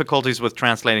some difficulties with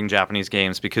translating Japanese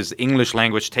games because English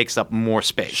language takes up more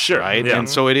space, right? Yeah. And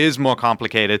so it is more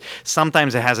complicated.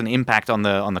 Sometimes it has an impact on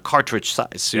the cartridge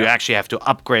size, so you actually have to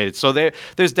upgrade it. So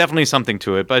there's definitely something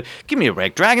to it. But give me a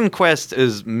break. Dragon Quest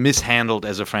is mishandled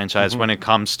as a franchise when it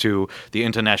comes to the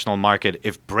international market.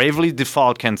 If Bravely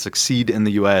Default can succeed in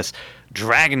the U.S.,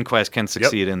 Dragon Quest can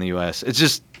succeed in the U.S.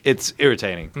 It's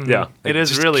irritating. Yeah. It is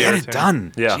just really get irritating. it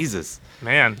done. Yeah. Jesus.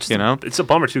 Man. It's a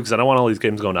bummer, too, because I don't want all these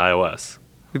games going to iOS.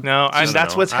 No, and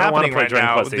that's what's I don't wanna happening play right Dragon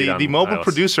now. Quest VIII The on mobile iOS.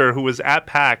 producer who was at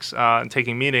PAX and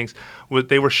taking meetings,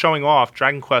 they were showing off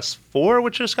Dragon Quest IV,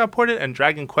 which just got ported, and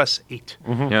Dragon Quest VIII,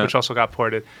 Yeah. which also got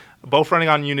ported. Both running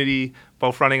on Unity,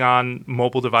 both running on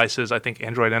mobile devices, I think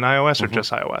Android and iOS, or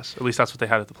just iOS. At least that's what they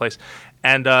had at the place.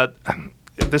 And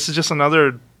this is just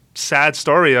another sad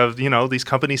story of, these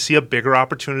companies see a bigger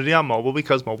opportunity on mobile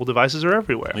because mobile devices are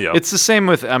everywhere. Yeah. It's the same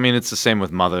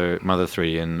with Mother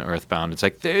 3 and Earthbound. It's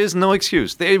like there is no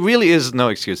excuse. There really is no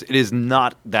excuse. It is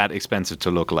not that expensive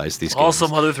to localize these games. Also,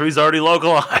 Mother 3's already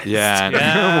localized.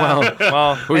 Yeah.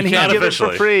 Well, and he can't can give it for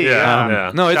officially. free.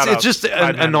 Yeah. No, Shout out it's just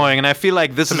Five annoying, and I feel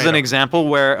like this is Tomato. an example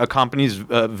where a company's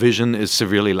vision is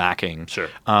severely lacking. Sure.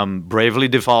 Bravely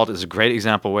Default is a great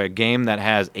example where a game that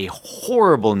has a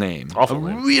horrible name, Awful a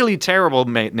name. really terrible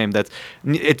name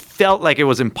it felt like it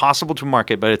was impossible to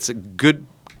market, but it's a good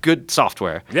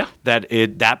software. Yeah.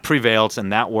 That prevails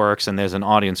and that works, and there's an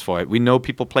audience for it. We know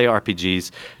people play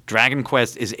RPGs. Dragon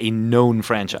Quest is a known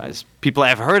franchise. People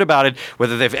have heard about it,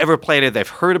 whether they've ever played it, they've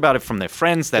heard about it from their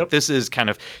friends, that this is kind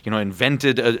of,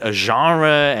 invented a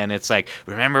genre, and it's like,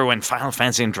 remember when Final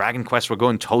Fantasy and Dragon Quest were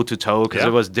going toe-to-toe because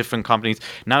it was different companies.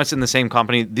 Now it's in the same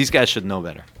company. These guys should know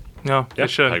better. No, Yeah, they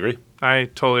should. I agree. I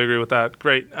totally agree with that.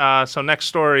 Great. So next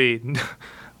story,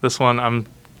 this one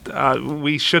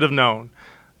we should have known.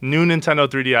 New Nintendo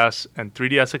 3DS and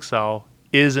 3DS XL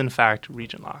is in fact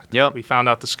region locked. Yep. We found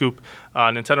out the scoop.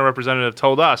 Nintendo representative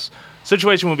told us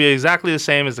situation will be exactly the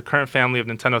same as the current family of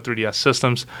Nintendo 3DS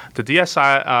systems. The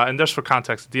DSi, and just for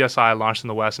context, the DSi launched in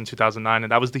the West in 2009,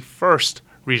 and that was the first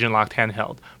region locked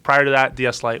handheld. Prior to that,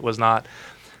 DS Lite was not.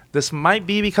 This might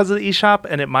be because of the eShop,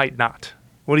 and it might not.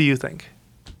 What do you think?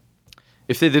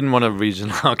 If they didn't want to region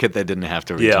lock it, they didn't have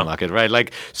to region lock it, right?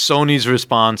 Like Sony's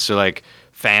response to like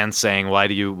fans saying, "Why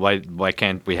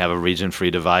can't we have a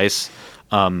region-free device?"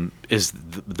 Is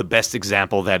the best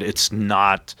example that it's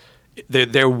not.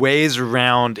 There are ways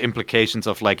around implications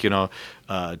of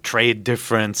trade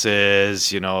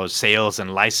differences, sales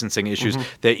and licensing issues.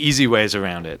 There are easy ways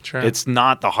around it. Sure. It's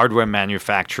not the hardware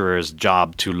manufacturer's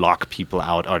job to lock people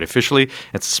out artificially.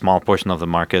 It's a small portion of the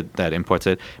market that imports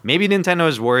it. Maybe Nintendo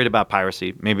is worried about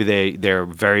piracy. Maybe they're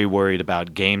very worried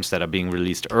about games that are being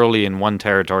released early in one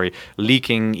territory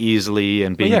leaking easily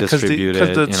and being distributed.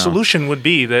 Because the solution would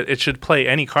be that it should play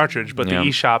any cartridge, but the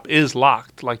eShop is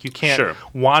locked. Like you can't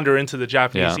wander into the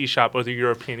Japanese eShop or the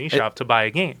European eShop to buy a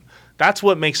game. That's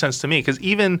what makes sense to me, because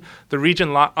even the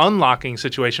region unlocking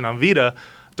situation on Vita,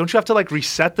 don't you have to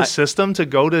reset the system to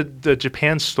go to the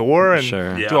Japan store and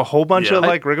do a whole bunch of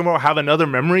rigmarole, have another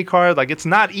memory card? It's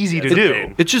not easy to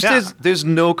do. It just there's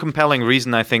no compelling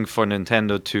reason, I think, for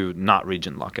Nintendo to not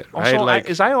region lock it. Right? Also,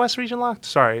 is iOS region locked?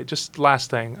 Sorry, just last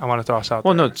thing I want to toss out.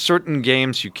 Well, no, certain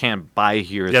games you can't buy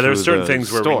here. Yeah, there's certain the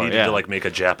things where store, we needed to make a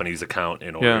Japanese account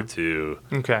in order to.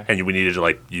 Okay. And we needed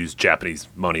to use Japanese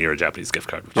money or a Japanese gift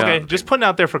card. Okay, just putting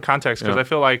out there for context, because I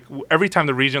feel like every time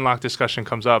the region lock discussion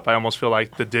comes up, I almost feel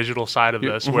like the digital side of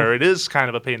this, where it is kind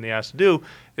of a pain in the ass to do,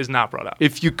 is not brought up.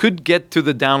 If you could get to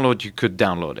the download, you could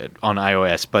download it on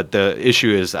iOS, but the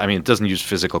issue is, it doesn't use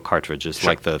physical cartridges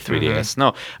like the 3DS.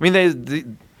 No,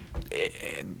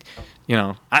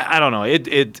 I don't know.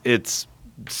 It's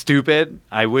stupid.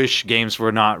 I wish games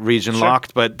were not region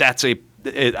locked, but that's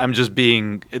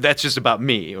just about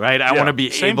me, right? I want to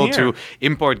be able to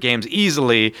import games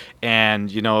easily, and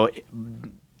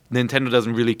Nintendo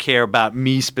doesn't really care about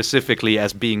me specifically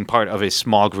as being part of a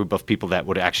small group of people that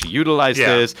would actually utilize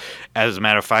this. As a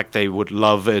matter of fact, they would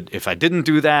love it if I didn't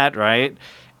do that, right?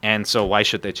 And so why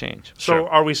should they change? So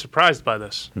are we surprised by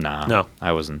this? No,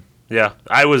 I wasn't. Yeah,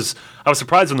 I was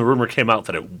surprised when the rumor came out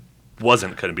that it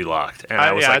wasn't going to be locked, and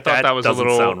I was I thought that was a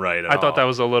little sound right. I thought that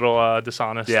was a little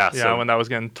dishonest. Yeah, when that was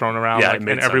getting thrown around,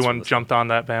 and everyone jumped on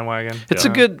that bandwagon. It's a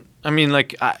good.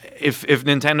 If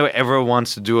Nintendo ever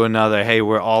wants to do another, hey,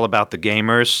 we're all about the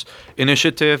gamers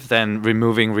initiative, then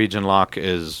removing region lock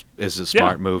is a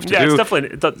smart move to do. Yeah, it's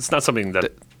definitely. It's not something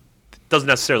that doesn't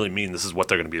necessarily mean this is what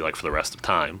they're going to be like for the rest of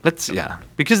time.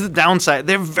 Because the downside,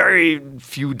 there are very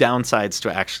few downsides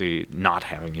to actually not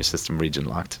having your system region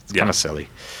locked. It's kind of silly.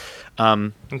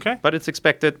 Okay. But it's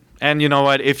expected. And you know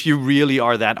what? If you really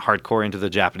are that hardcore into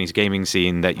the Japanese gaming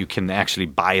scene that you can actually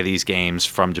buy these games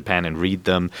from Japan and read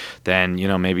them, then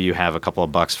maybe you have a couple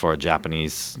of bucks for a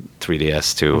Japanese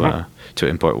 3DS to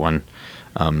import one.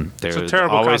 It's a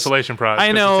terrible consolation prize.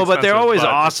 I know, but they're always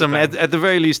awesome. At At the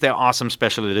very least, they're awesome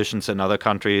special editions in other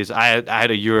countries. I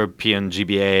had a European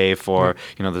GBA for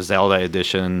the Zelda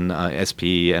edition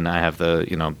SP, and I have the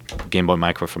Game Boy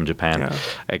Micro from Japan.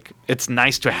 Yeah. It's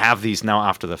nice to have these now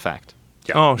after the fact.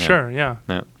 Oh, sure, yeah.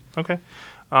 Okay.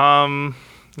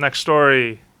 Next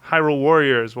story. Hyrule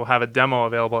Warriors will have a demo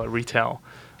available at retail.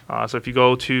 So if you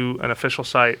go to an official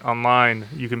site online,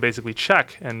 you can basically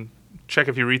check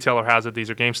if your retailer has it. These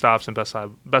are GameStops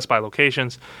and Best Buy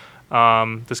locations.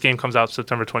 This game comes out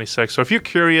September 26th. So if you're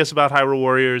curious about Hyrule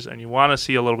Warriors and you want to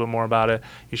see a little bit more about it,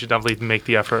 you should definitely make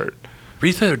the effort.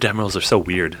 Retailer demos are so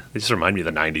weird. They just remind me of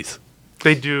the 90s.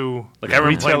 They do. Like I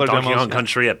remember playing Donkey demos, Kong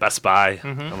Country at Best Buy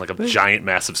on like a giant,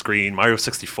 massive screen. Mario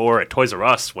 64 at Toys R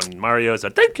Us when Mario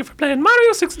said, "Thank you for playing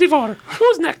Mario 64.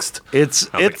 Who's next?" I'm next,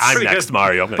 good.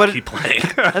 Mario. I'm gonna keep playing.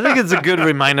 I think it's a good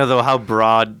reminder, though, how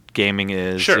broad gaming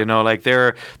is. Sure. You know, like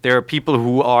there are people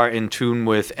who are in tune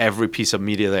with every piece of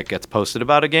media that gets posted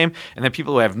about a game, and then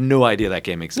people who have no idea that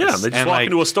game exists. Yeah, they just walk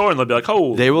into a store and they'll be like,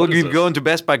 "Oh." They will go into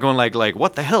Best Buy going like,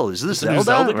 "What the hell is this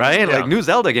Zelda?" Right? Yeah. Like new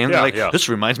Zelda game. Yeah, They're like, yeah. "This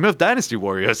reminds me of Dynasty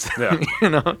Warriors." Yeah. You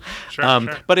know. Sure.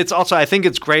 But it's also, I think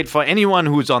it's great for anyone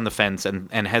who's on the fence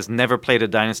and has never played a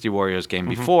Dynasty Warriors game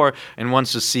before and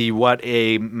wants to see what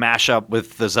a mashup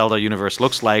with the Zelda universe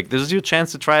looks like. This is your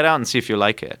chance to try it out and see if you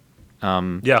like it.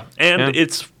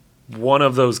 It's one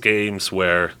of those games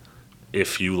where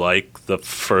if you like the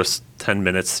first 10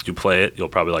 minutes you play it, you'll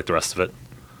probably like the rest of it.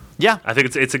 Yeah. I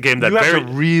think it's a game that You have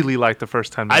to really like the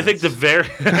first 10 minutes. I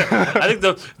think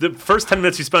the first 10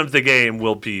 minutes you spend with the game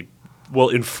will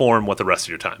inform what the rest of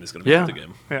your time is going to be with the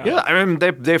game. Yeah, I mean,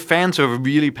 their fans are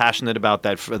really passionate about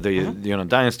that for the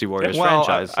Dynasty Warriors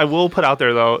franchise. I will put out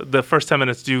there, though, the first 10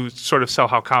 minutes do sort of sell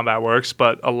how combat works,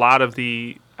 but a lot of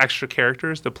the extra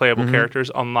characters, the playable characters,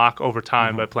 unlock over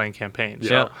time by playing campaigns.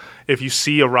 Yeah. So if you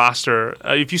see a roster,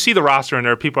 if you see the roster and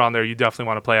there are people on there you definitely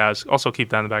want to play as, also keep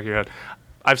that in the back of your head.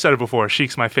 I've said it before,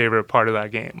 Sheik's my favorite part of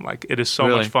that game. Like, it is so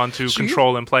much fun to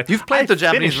control and play. You've played the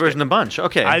Japanese version a bunch.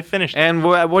 Okay. I finished it. And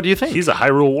what do you think? He's a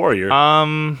Hyrule Warrior.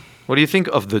 What do you think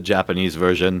of the Japanese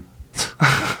version?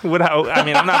 I'm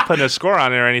not putting a score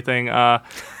on it or anything.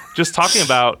 Just talking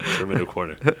about... Terminator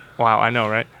Corner. Wow, I know,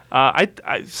 right?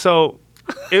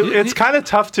 It's kind of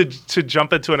tough to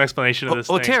jump into an explanation of this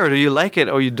thing. Tara, do you like it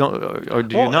or you don't, or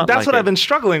do you not? That's like what it? I've been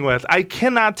struggling with. I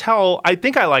cannot tell. I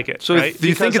think I like it. So right? do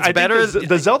you think it's better?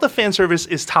 The Zelda fan service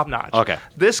is top notch. Okay.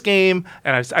 This game,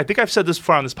 and I think I've said this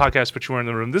before on this podcast, but you were in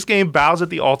the room. This game bows at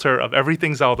the altar of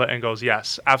everything Zelda and goes,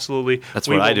 yes, absolutely. That's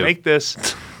we what I will do. make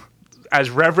this as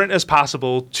reverent as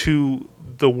possible to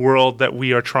the world that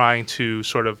we are trying to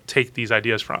sort of take these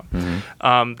ideas from.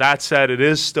 That said, it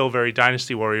is still very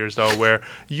Dynasty Warriors, though, where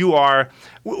you are...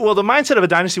 Well, the mindset of a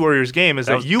Dynasty Warriors game is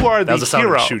that you are the That was a sound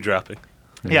hero. of a shoe dropping.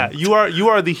 Yeah, you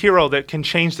are the hero that can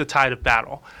change the tide of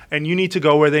battle, and you need to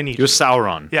go where they need You're you.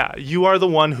 Sauron. Yeah, you are the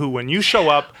one who, when you show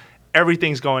up,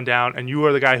 everything's going down, and you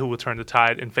are the guy who will turn the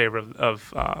tide in favor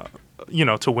of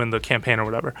to win the campaign or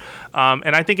whatever.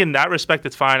 And I think in that respect,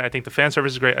 it's fine. I think the fan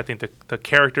service is great. I think the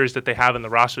characters that they have and the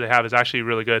roster they have is actually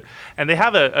really good. And they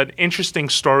have an interesting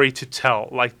story to tell.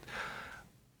 Like,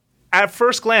 at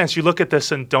first glance, you look at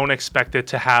this and don't expect it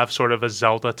to have sort of a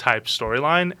Zelda-type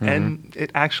storyline, and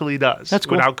it actually does. That's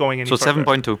cool. Without going any So further.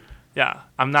 7.2. Yeah,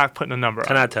 I'm not putting a number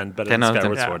 10 on out it. of 10, better 10 than out of 10.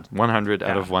 Skyward Yeah. Sword. 100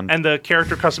 out of 1. And the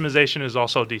character customization is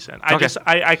also decent. Okay.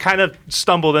 I kind of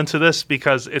stumbled into this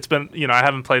because it's been, I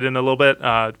haven't played it in a little bit.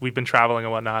 We've been traveling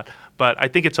and whatnot, but I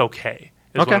think it's okay,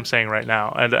 is Okay. what I'm saying right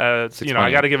now. And, I 6.8.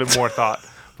 got to give it more thought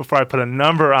before I put a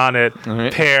number on it.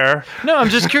 right. Pair. No, I'm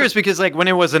just curious because, like, when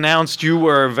it was announced, you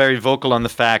were very vocal on the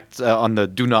fact on the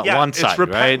do not want side,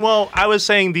 right? Well, I was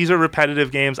saying these are repetitive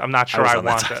games. I'm not sure was I on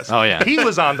that want side. this. Oh, yeah. He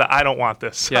was on the I don't want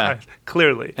this Yeah. side,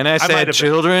 clearly. And I might said, have been.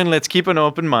 children, let's keep an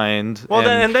open mind. Well,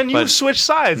 then you but- switched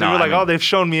sides. No, and you were I like, mean- oh, they've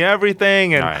shown me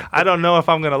everything, and All right. I don't know if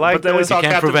I'm going to like But then we this. saw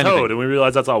can't Captain prove anything. Toad, and we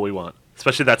realized that's all we want.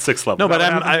 Especially that 6th level. No, but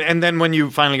that what happened? and then when you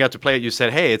finally got to play it, you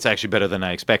said, "Hey, it's actually better than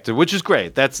I expected," which is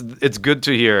great. It's good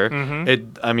to hear.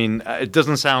 It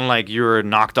doesn't sound like you're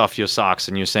knocked off your socks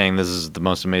and you're saying this is the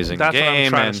most amazing That's what I'm game.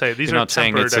 trying to and say. These you're are not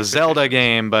saying it's a tempered Zelda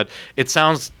game, but it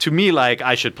sounds to me like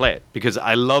I should play it because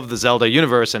I love the Zelda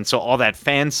universe, and so all that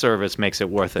fan service makes it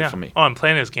worth it for me. Oh, I'm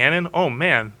playing as Ganon? Oh,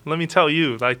 man. Let me tell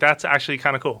you. Like, that's actually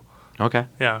kind of cool. Okay,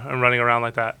 Yeah, I'm running around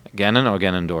like that. Ganon or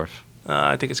Ganondorf?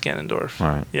 I think it's Ganondorf. All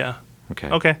right. Yeah. Okay.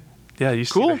 Okay. Yeah, you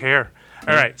see Cool. the hair.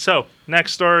 All right. So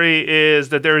next story is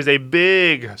that there is a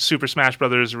big Super Smash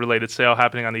Brothers related sale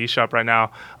happening on the eShop right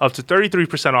now, up to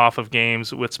 33% off of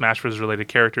games with Smash Bros. Related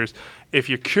characters. If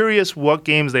you're curious what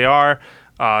games they are,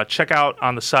 check out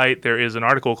on the site. There is an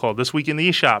article called "This Week in the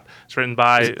eShop." It's written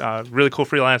by really cool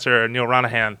freelancer Neil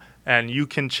Ronahan, and you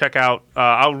can check out.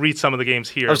 I'll read some of the games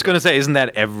here. I was going to say, isn't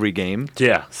that every game?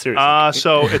 Yeah, seriously.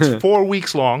 So it's 4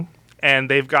 weeks long.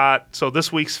 And they've got, so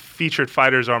this week's featured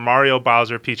fighters are Mario,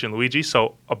 Bowser, Peach, and Luigi.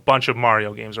 So a bunch of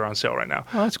Mario games are on sale right now.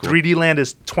 Oh, that's cool. 3D Land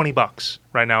is $20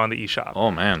 right now on the eShop. Oh,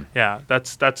 man. Yeah,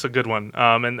 that's a good one.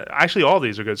 And actually, all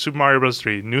these are good. Super Mario Bros.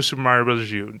 3, New Super Mario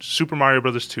Bros. U, Super Mario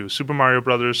Bros. 2, Super Mario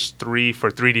Bros. 3 for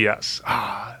 3DS.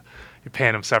 You're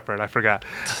paying them separate. I forgot.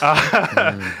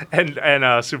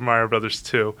 And Super Mario Bros.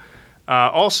 2.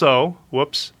 Also,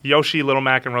 Yoshi, Little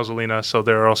Mac, and Rosalina. So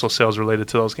there are also sales related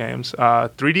to those games.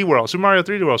 3D World, Super Mario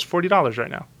 3D World is $40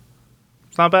 right now.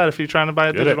 It's not bad if you're trying to buy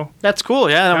it digital. That's cool.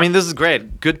 Yeah, I mean, this is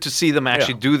great. Good to see them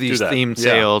actually do these themed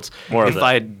sales. More of if that.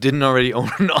 I didn't already own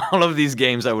all of these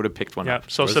games, I would have picked one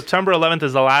up. So September 11th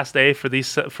is the last day for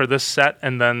this set,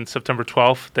 and then September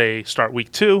 12th they start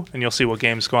week 2, and you'll see what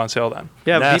games go on sale then.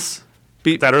 Yeah, Ness.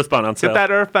 Get that Earthbound on sale. Get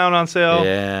that Earthbound on sale.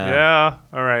 Yeah.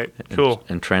 All right. Cool.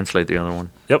 And translate the other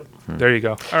one. Yep. There you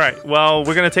go. All right. Well,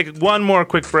 we're going to take one more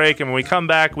quick break, and when we come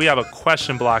back, we have a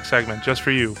question block segment just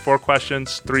for you. 4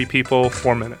 questions, 3 people,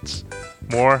 4 minutes.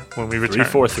 More when we return.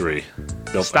 3-4-3.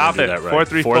 Nope, Stop it. That right.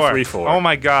 4-3-4. 4-3-4. Oh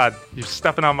my God. You're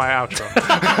stepping on my outro.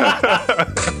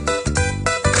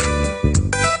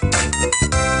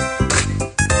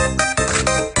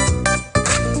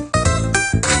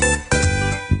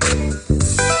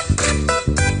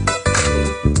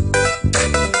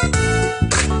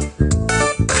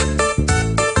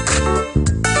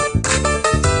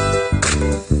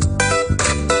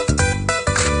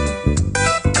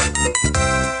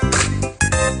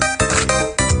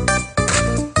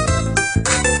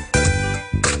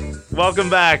 Welcome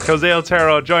back. Jose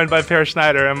Otero, joined by Per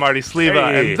Schneider and Marty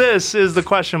Sleva. Hey. And this is the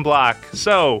question block.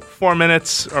 So, 4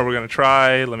 minutes, or we're going to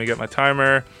try. Let me get my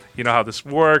timer. You know how this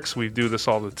works. We do this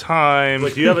all the time.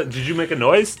 Wait, did you make a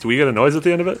noise? Do we get a noise at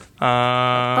the end of it?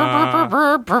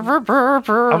 I'm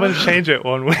going to change it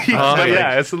one week. But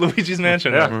yeah, it's Luigi's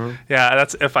Mansion. Yeah,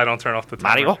 that's if I don't turn off the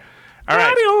timer. Mario. All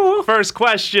right. Mario. First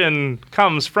question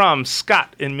comes from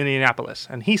Scott in Minneapolis.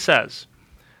 And he says,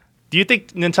 do you think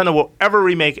Nintendo will ever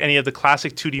remake any of the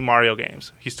classic 2D Mario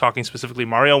games? He's talking specifically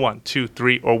Mario 1, 2,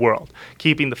 3, or World,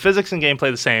 keeping the physics and gameplay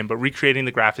the same, but recreating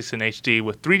the graphics in HD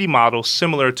with 3D models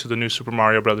similar to the new Super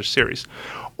Mario Bros. Series.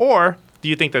 Or do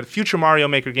you think that future Mario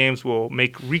Maker games will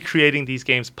make recreating these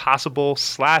games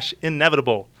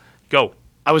possible/inevitable? Go.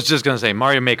 I was just going to say,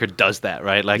 Mario Maker does that,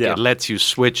 right? Like, Yeah. it lets you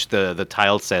switch the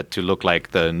tile set to look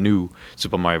like the new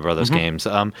Super Mario Brothers games.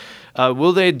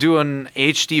 Will they do an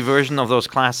HD version of those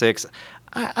classics?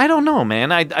 I don't know,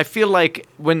 man. I feel like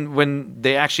when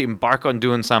they actually embark on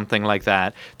doing something like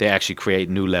that, they actually create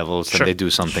new levels and they do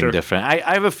something different.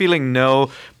 I have a feeling no,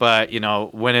 but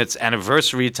when it's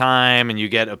anniversary time and you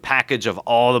get a package of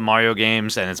all the Mario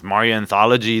games and it's Mario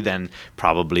Anthology, then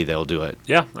probably they'll do it.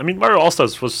 Yeah, I mean, Mario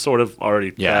All-Stars was sort of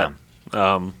already Yeah.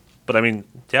 that. But I mean,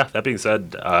 yeah, that being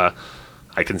said,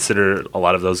 I consider a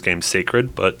lot of those games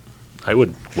sacred, but I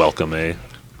would welcome in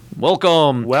Oh my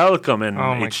God.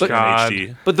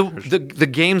 HD. But the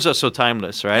games are so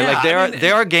timeless, right? Yeah, like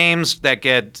there are games that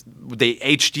get the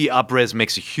HD upres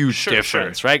makes a huge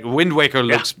difference, right? Wind Waker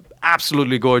looks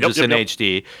absolutely gorgeous in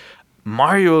HD.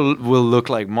 Mario will look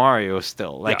like Mario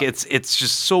still. Like it's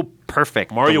just so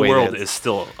perfect. Mario World is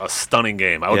still a stunning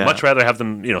game. I would much rather have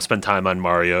them, spend time on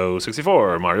Mario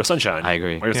 64 or Mario Sunshine. I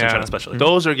agree. Mario Sunshine especially.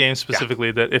 Those are games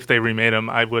specifically that if they remade them,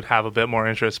 I would have a bit more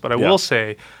interest. But I will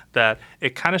say that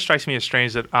it kind of strikes me as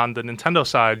strange that on the Nintendo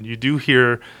side, you do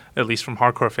hear, at least from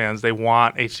hardcore fans, they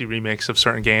want HD remakes of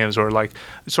certain games or like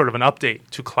sort of an update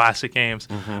to classic games.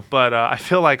 But I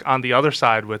feel like on the other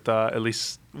side with at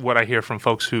least what I hear from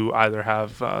folks who either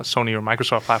have Sony or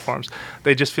Microsoft platforms,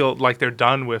 they just feel like they're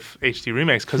done with HD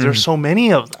remakes because there's so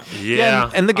many of them. Yeah.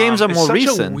 and the games are more It's such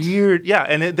recent. a weird,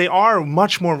 and they are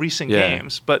much more recent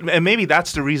games. But and maybe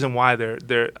that's the reason why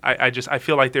they're. I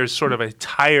feel like there's sort of a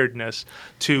tiredness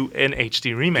to an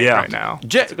HD remake right now.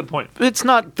 That's a good point. It's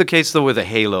not the case though with a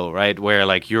Halo, right? Where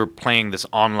like you're playing this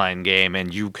online game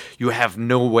and you have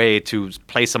no way to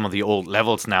play some of the old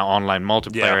levels now online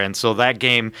multiplayer, and so that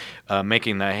game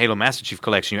making the Halo Master Chief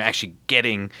Collection, you're actually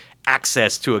getting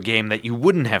access to a game that you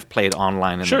wouldn't have played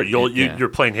online. Sure, you're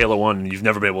playing Halo 1 and you've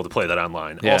never been able to play that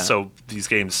online. Yeah. Also, these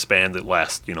games span the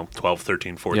last 12,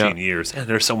 13, 14 years, and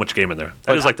there's so much game in there.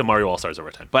 That is like the Mario All-Stars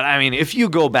over time. But I mean, if you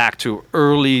go back to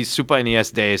early Super NES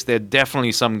days, there are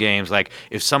definitely some games, like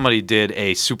if somebody did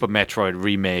a Super Metroid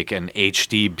remake and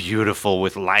HD beautiful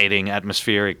with lighting,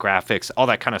 atmospheric graphics, all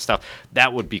that kind of stuff,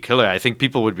 that would be killer. I think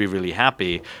people would be really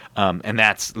happy. And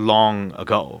that's long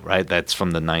ago, right? That's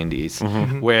from the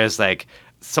 90s. Whereas like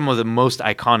some of the most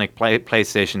iconic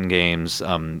PlayStation games,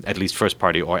 at least first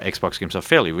party or Xbox games, are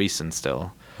fairly recent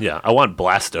still. Yeah, I want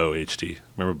Blasto HD.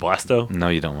 Remember Blasto? No,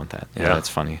 you don't want that. Yeah, that's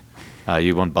funny.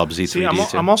 You want Bubsy See,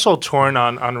 3D too? I'm also torn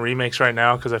on remakes right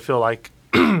now because I feel like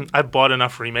I bought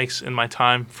enough remakes in my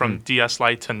time from DS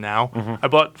Lite to now. I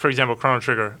bought, for example, Chrono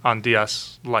Trigger on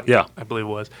DS Lite, I believe it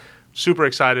was. Super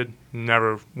excited,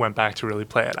 never went back to really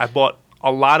play it. I bought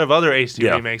a lot of other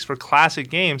HD remakes for classic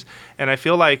games, and I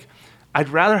feel like I'd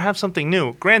rather have something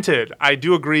new. Granted, I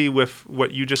do agree with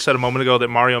what you just said a moment ago that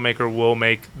Mario Maker will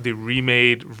make the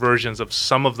remade versions of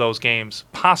some of those games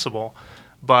possible,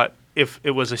 but if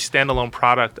it was a standalone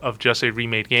product of just a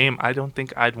remade game, I don't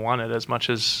think I'd want it as much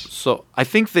as... So I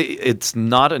think it's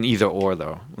not an either or,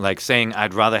 though. Like saying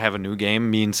I'd rather have a new game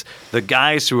means the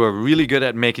guys who are really good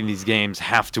at making these games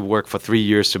have to work for 3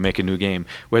 years to make a new game.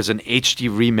 Whereas an HD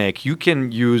remake, you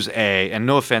can use and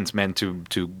no offense meant to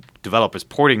developers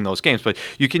porting those games, but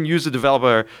you can use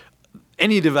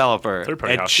any developer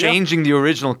at changing the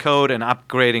original code and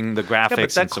upgrading the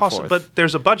graphics and so forth. But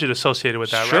there's a budget associated with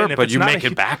that, sure, right? Sure, but you make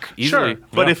it back easily.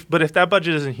 Sure, but if that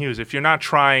budget isn't huge, if you're not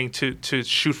trying to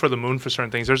shoot for the moon for certain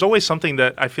things, there's always something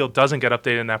that I feel doesn't get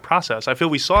updated in that process. I feel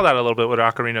we saw that a little bit with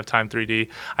Ocarina of Time 3D.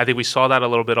 I think we saw that a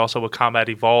little bit also with Combat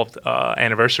Evolved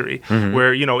Anniversary,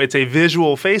 where it's a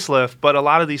visual facelift, but a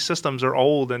lot of these systems are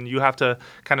old, and you have to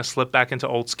kind of slip back into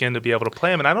old skin to be able to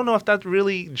play them. And I don't know if that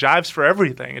really jives for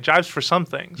everything. It jives for some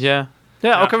things. Yeah,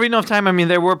 Ocarina of Time. I mean,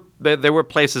 there were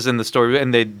places in the story,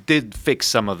 and they did fix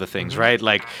some of the things, right?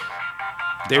 Like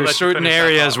there were certain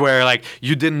areas where like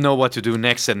you didn't know what to do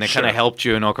next, and they kind of helped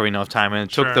you in Ocarina of Time, and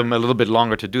it took them a little bit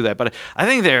longer to do that. But I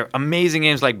think there are amazing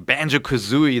games like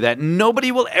Banjo-Kazooie that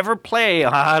nobody will ever play.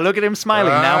 Look at him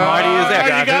smiling. Now Marty is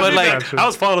there. But like, I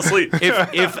was falling asleep.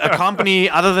 if a company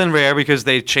other than Rare, because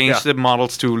they changed the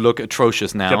models to look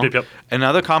atrocious now,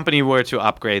 another company were to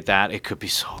upgrade that, it could be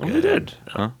so good. They did.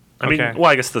 Huh? I mean, well,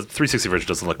 I guess the 360 version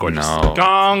doesn't look gorgeous. No.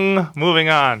 Gong. Moving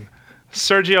on.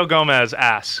 Sergio Gomez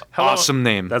asks, hello. Awesome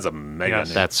name. That's a mega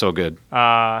name. That's so good.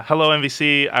 Hello,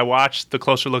 MVC. I watched the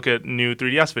closer look at new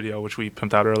 3DS video, which we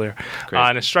pimped out earlier.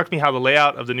 And it struck me how the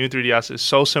layout of the new 3DS is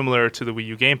so similar to the Wii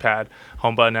U gamepad,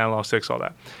 home button, analog sticks, all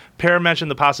that. Pear mentioned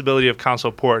the possibility of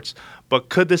console ports, but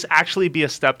could this actually be a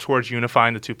step towards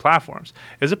unifying the two platforms?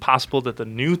 Is it possible that the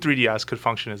new 3DS could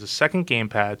function as a second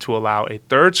gamepad to allow a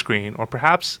third screen, or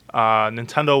perhaps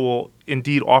Nintendo will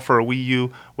indeed offer a Wii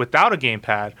U without a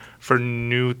gamepad for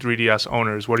new 3DS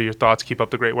owners? What are your thoughts? Keep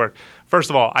up the great work. First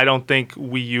of all, I don't think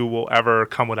Wii U will ever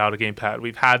come without a gamepad.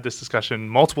 We've had this discussion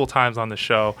multiple times on the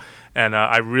show, and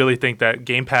I really think that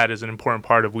gamepad is an important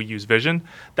part of Wii U's vision.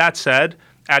 That said,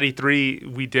 at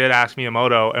E3, we did ask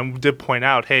Miyamoto, and we did point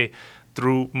out, hey,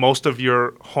 through most of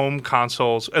your home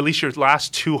consoles, at least your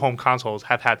last two home consoles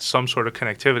have had some sort of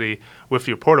connectivity with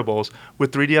your portables.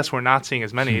 With 3DS, we're not seeing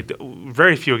as many.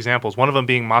 Very few examples. One of them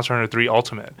being Monster Hunter 3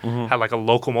 Ultimate. Had like a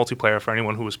local multiplayer for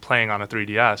anyone who was playing on a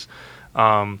 3DS.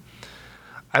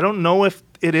 I don't know if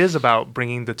it is about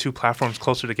bringing the two platforms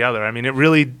closer together. I mean,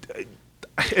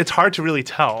 it's hard to really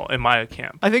tell in my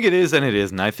camp. I think it is and it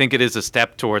isn't. I think it is a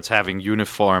step towards having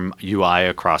uniform UI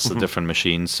across the different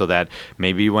machines, so that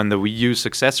maybe when the Wii U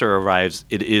successor arrives,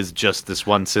 it is just this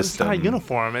one system. It's not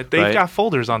uniform. They've got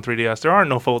folders on 3DS. There aren't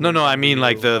no folders. No, I mean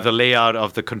like the layout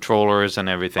of the controllers and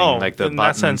everything. Oh, like the in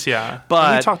buttons. that sense, yeah.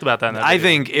 But we talked about that in that I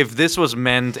video. think if this was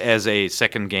meant as a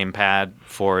second gamepad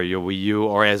for your Wii U,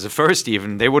 or as a first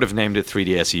even, they would have named it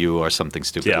 3DSU or something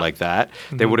stupid like that.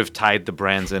 They would have tied the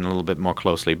brands in a little bit more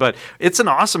closely. But it's an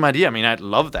awesome idea. I mean, I'd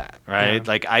love that, right? Yeah.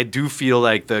 Like, I do feel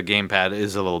like the gamepad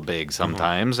is a little big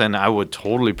sometimes, and I would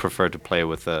totally prefer to play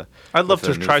with the. I'd love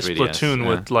to try Splatoon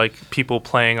with like people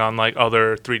playing on like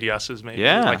other 3DSs, maybe.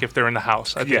 Yeah. Like if they're in the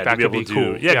house, I think that could be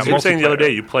cool. Yeah, because you were saying the other day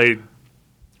you played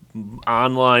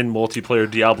online multiplayer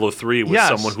Diablo 3 with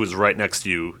someone who's right next to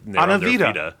you on a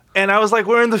Vita. And I was like,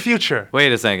 we're in the future.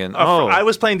 Wait a second. I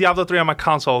was playing Diablo 3 on my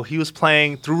console. He was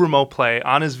playing through remote play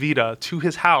on his Vita to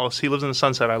his house. He lives in the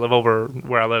Sunset. I live over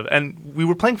where I live. And we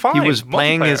were playing fine. He was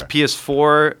playing his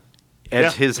PS4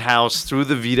 at his house through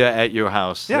the Vita at your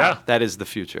house. Yeah. That is the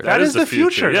future. That is the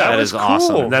future. Yeah. That is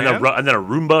awesome. And then a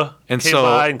Roomba came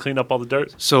by and cleaned up all the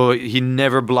dirt. So he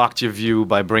never blocked your view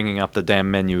by bringing up the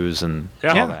damn menus and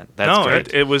all that. That's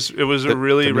great. It was a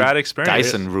really rad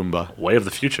experience. Dyson Roomba. Way of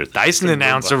the future. Dyson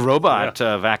announced a robot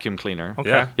vacuum cleaner.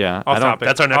 Okay. Yeah. Off topic.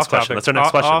 That's our next question. That's our next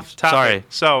question. Off topic. Sorry.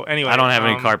 So anyway. I don't have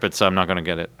any carpet, so I'm not going to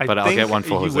get it. But I'll get one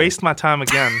for Jose. You waste my time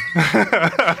again. We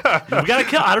got to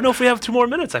kill. I don't know if we have 2 more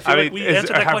minutes. I feel like we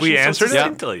answered that question. Answered so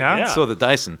succinctly. Yeah. So the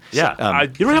Dyson. Yeah.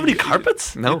 You don't have any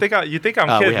carpets? No. You think I'm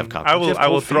kidding? We have carpets. I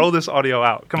will throw this audio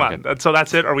out. Come on. So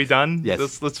that's it. Are we done?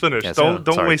 Yes. Let's finish. Yes,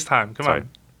 don't waste time. Come on.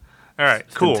 All right,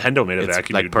 cool. Nintendo made a It's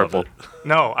vacuum. like you'd love purple. it.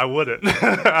 No, I wouldn't.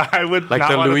 I would Like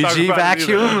not the wanna talk Luigi about it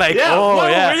either. vacuum? Like, Yeah, oh, whoa,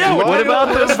 yeah. What loyal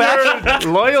about this vacuum?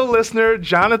 listener, loyal listener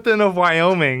Jonathan of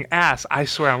Wyoming asks, I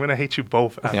swear I'm going to hate you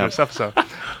both after Yeah. this episode.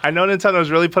 I know Nintendo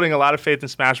is really putting a lot of faith in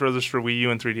Smash Bros. For Wii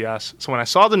U and 3DS. So when I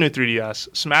saw the new 3DS,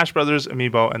 Smash Bros.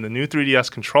 Amiibo, and the new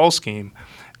 3DS control scheme,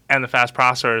 and the fast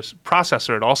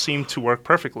processor, it all seemed to work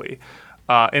perfectly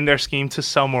in their scheme to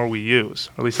sell more Wii U's.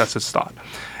 Or at least that's its thought.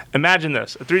 Imagine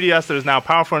this, a 3DS that is now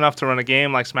powerful enough to run a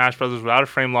game like Smash Bros. Without a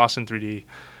frame loss in 3D.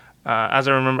 As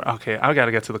I remember, okay, I got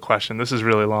to get to the question. This is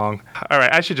really long. All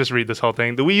right, I should just read this whole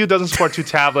thing. The Wii U doesn't support 2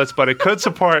 tablets, but it could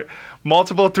support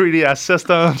multiple 3DS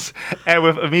systems. And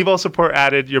with Amiibo support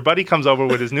added, your buddy comes over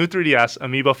with his new 3DS,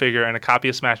 Amiibo figure, and a copy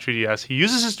of Smash 3DS. He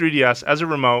uses his 3DS as a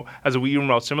remote, as a Wii U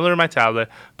remote, similar to my tablet,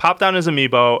 pop down his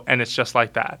Amiibo, and it's just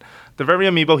like that. The very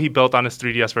Amiibo he built on his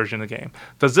 3DS version of the game.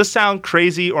 Does this sound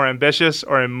crazy or ambitious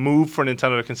or a move for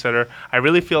Nintendo to consider? I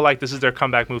really feel like this is their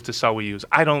comeback move to sell Wii U's.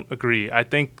 I don't agree. I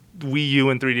think Wii U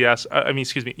and 3DS,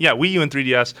 Wii U and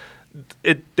 3DS,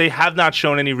 they have not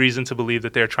shown any reason to believe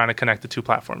that they're trying to connect the 2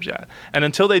 platforms yet. And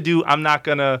until they do, I'm not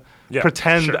going to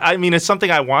pretend. Sure. I mean, it's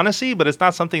something I want to see, but it's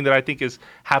not something that I think is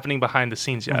happening behind the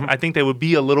scenes yet. I think they would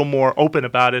be a little more open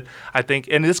about it, I think.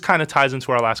 And this kind of ties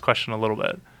into our last question a little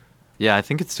bit. Yeah, I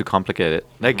think it's too complicated.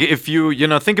 Like, if you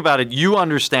think about it, you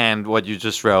understand what you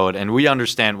just wrote, and we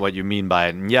understand what you mean by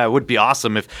it. And yeah, it would be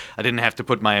awesome if I didn't have to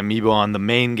put my Amiibo on the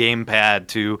main gamepad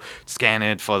to scan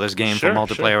it for this game for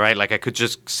multiplayer, right? Like, I could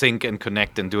just sync and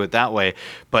connect and do it that way.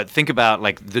 But think about,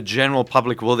 like, the general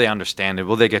public, will they understand it?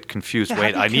 Will they get confused?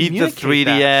 Wait, I need the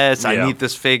 3DS, I need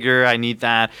this figure, I need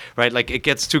that, right? Like, it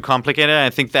gets too complicated.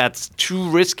 I think that's too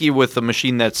risky with a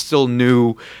machine that's still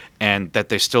new and that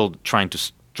they're still trying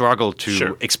to struggle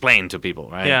to explain to people,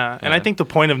 right? Yeah, and I think the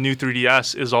point of new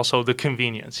 3DS is also the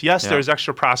convenience. Yes, there's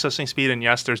extra processing speed, and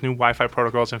yes, there's new Wi-Fi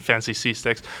protocols and fancy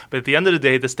C-sticks, but at the end of the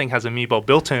day, this thing has Amiibo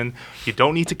built in. You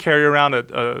don't need to carry around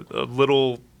a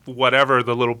little, whatever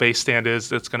the little base stand is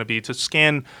that's going to be to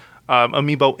scan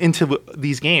Amiibo into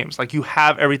these games. Like, you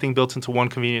have everything built into one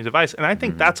convenient device. And I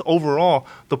think that's overall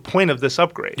the point of this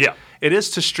upgrade. Yeah. It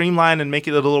is to streamline and make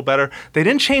it a little better. They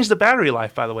didn't change the battery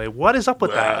life, by the way. What is up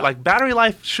with that? Like, battery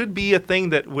life should be a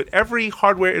thing that with every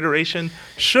hardware iteration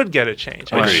should get a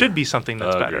change. It should be something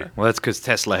that's better. Well, that's because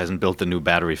Tesla hasn't built the new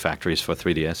battery factories for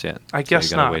 3DS yet. I guess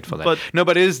so you gotta not. wait for that.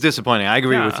 But it is disappointing. I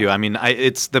agree with you. I mean,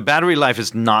 it's the battery life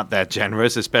is not that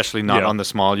generous, especially not on the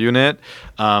small unit.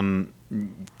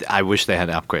 I wish they had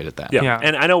upgraded that. Yeah.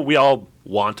 And I know we all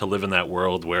want to live in that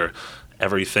world where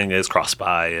everything is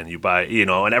cross-buy and you buy,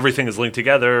 and everything is linked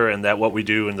together, and that what we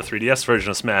do in the 3DS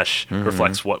version of Smash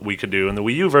reflects what we could do in the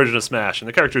Wii U version of Smash, and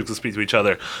the characters can speak to each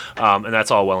other, and that's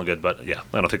all well and good, but yeah,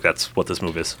 I don't think that's what this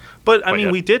move is. But, I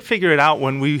mean, we did figure it out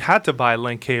when we had to buy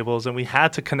link cables and we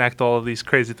had to connect all of these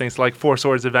crazy things like Four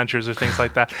Swords Adventures or things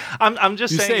like that. I'm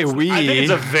just saying. You say Wii. I think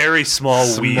it's a very small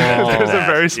Wii. There's a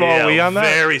very small Wii on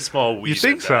that? Very small Wii. You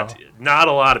think so? Not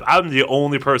a lot of. I'm the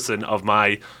only person of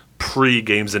my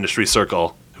pre-games industry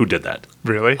circle who did that.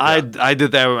 Really? I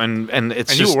did that, and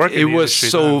it's just it was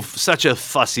such a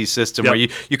fussy system where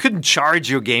you couldn't charge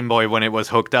your Game Boy when it was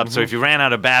hooked up. So if you ran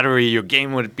out of battery, your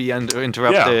game would be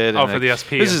interrupted. Oh, for the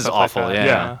SP. This is awful. Like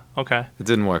yeah. Okay. It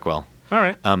didn't work well. All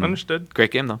right. Understood.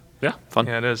 Great game though. Yeah. Fun.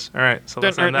 Yeah, it is. All right. So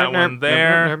let's end that one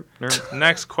there.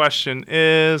 Next question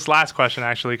is last question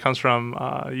actually comes from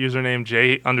username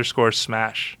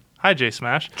J_Smash. Hi J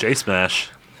Smash. J Smash.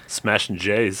 Smashing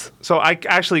J's. So I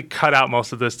actually cut out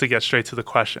most of this to get straight to the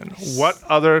question. What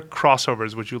other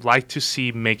crossovers would you like to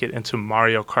see make it into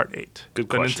Mario Kart 8? Good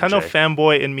question, The Nintendo Jay.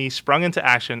 fanboy in me sprung into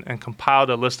action and compiled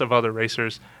a list of other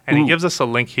racers. And he gives us a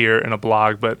link here in a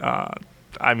blog, but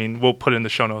I mean, we'll put it in the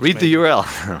show notes. Read the URL.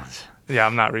 Yeah,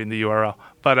 I'm not reading the URL.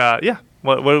 But yeah,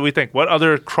 what do we think? What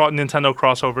other Nintendo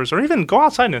crossovers, or even go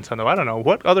outside Nintendo, I don't know.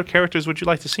 What other characters would you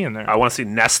like to see in there? I want to see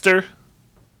Nestor.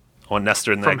 I want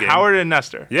Nestor in that game. From Howard and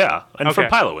Nestor? Yeah, and from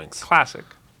Pilot Wings. Classic.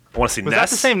 I want to see Was Ness. that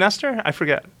the same Nestor? I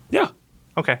forget. Yeah.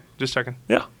 Okay, just checking.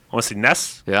 Yeah. I want to see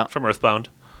Ness from Earthbound.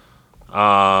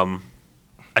 I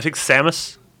think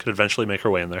Samus could eventually make her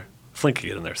way in there. Flink can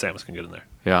get in there. Samus can get in there.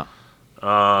 Yeah.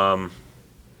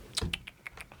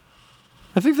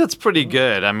 I think that's pretty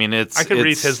good. I mean, I could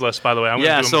read his list, by the way. I'm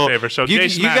going to do him a favor. So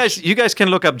you guys can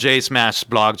look up J Smash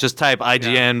blog. Just type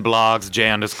IGN blogs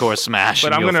J_Smash.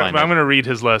 But I'm gonna read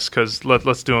his list because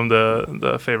let's do him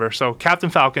the favor. So Captain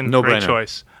Falcon, great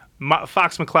choice.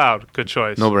 Fox McCloud, good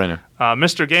choice. No brainer.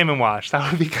 Mr. Game & Watch,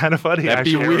 that would be kind of funny. That'd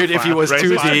be actually. weird if he was Race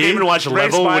 2D. by him. Game & Watch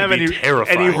Race level by would him be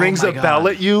terrifying. And he rings Oh a my bell God.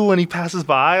 at you when he passes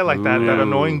by, like that Ooh.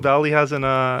 annoying bell he has in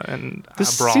a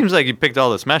This brawl. seems like he picked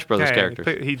all the Smash Brothers Yeah,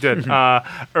 characters. He did.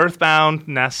 Earthbound,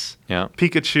 Ness, Yeah.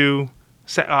 Pikachu.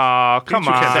 Come Pikachu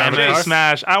on, can't J Samus.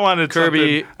 Smash. I wanted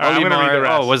Kirby, something. All right, I'm gonna read the Olimar.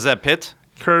 rest. Oh, was that Pit?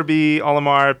 Kirby,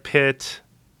 Olimar, Pit,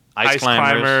 Ice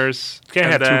Climbers. Can't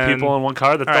and have then- two people on one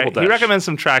card. That's All right, double dash. he recommends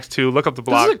some tracks too. Look up the This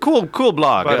blog. is a cool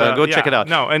blog. But, Go check yeah, it out.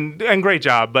 No, and great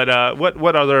job. But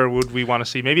what other would we want to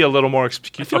see? Maybe a little more I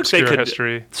feel like they obscure could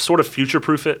history. sort of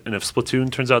future-proof it, and if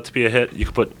Splatoon turns out to be a hit, you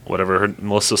could put whatever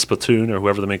Melissa Splatoon or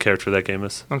whoever the main character of that game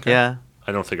is. Okay. Yeah.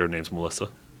 I don't think her name's Melissa.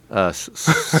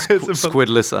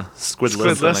 Squidlissa.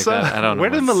 Squidlissa. Something like that. I don't know. Where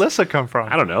did Melissa come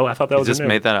from? I don't know. I thought that I was her just name.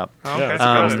 made that up. Oh, Yeah, okay. that's a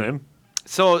girl's name.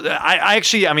 So I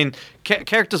actually, I mean,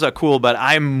 characters are cool, but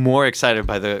I'm more excited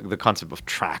by the concept of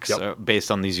tracks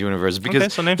based on these universes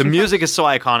because so name the some music is so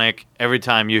iconic. Every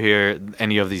time you hear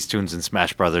any of these tunes in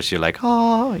Smash Brothers, you're like,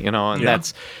 oh, and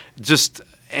that's just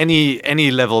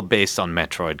any level based on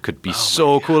Metroid could be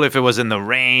so cool if it was in the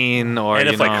rain or And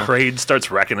if like Kraid starts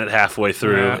wrecking it halfway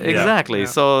through. Yeah. Exactly. Yeah.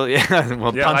 So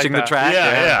well, Yeah, I punching like the that. track. Yeah,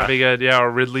 yeah. That'd be good. Yeah,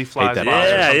 or Ridley flies that by. boss. or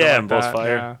Yeah, something yeah, like and both that.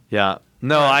 fire. Yeah.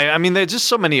 No, I mean, there's just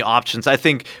so many options. I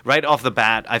think right off the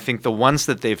bat, I think the ones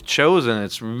that they've chosen,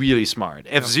 it's really smart.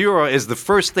 F-Zero is the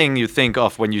first thing you think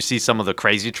of when you see some of the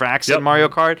crazy tracks in Mario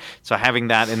Kart. So having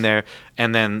that in there,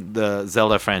 and then the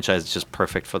Zelda franchise is just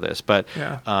perfect for this. But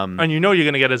Yeah. And you're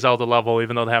going to get a Zelda level,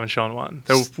 even though they haven't shown one.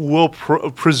 There will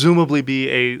presumably be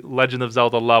a Legend of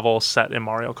Zelda level set in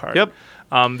Mario Kart. Yep.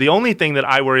 The only thing that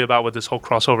I worry about with this whole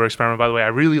crossover experiment, by the way, I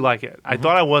really like it. I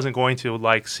thought I wasn't going to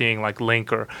like seeing like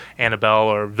Link or Annabelle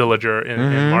or Villager in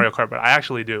Mario Kart, but I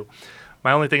actually do.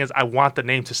 My only thing is I want the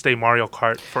name to stay Mario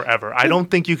Kart forever. I don't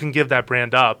think you can give that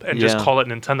brand up and just call it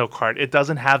Nintendo Kart. It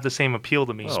doesn't have the same appeal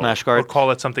to me. Smash Or Kart?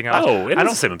 call it something else. Oh, it I has don't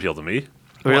the same appeal to me.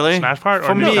 Really? Smash Kart or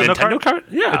For me, Nintendo Kart?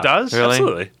 Yeah. It does? Really?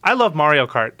 Absolutely. I love Mario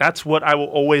Kart. That's what I will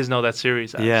always know that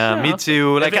series as. Yeah, me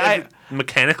too. Like If it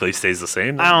mechanically stays the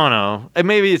same. I don't know. And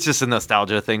maybe it's just a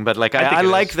nostalgia thing, but like think I it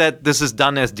like is. that this is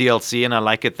done as DLC, and I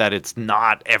like it that it's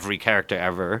not every character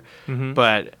ever.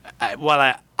 But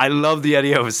while I love the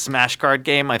idea of a Smash Kart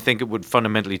game, I think it would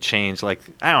fundamentally change. Like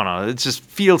I don't know, it just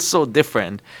feels so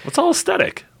different. It's all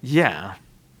aesthetic. Yeah,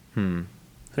 Yeah.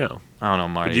 I don't know,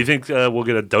 Marty. Do you think we'll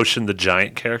get a Doshin the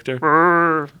Giant character?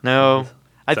 No.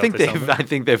 I that think what they sound I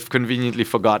think they've conveniently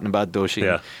forgotten about Doshin.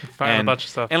 Yeah. Find a bunch of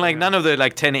stuff. And like none of the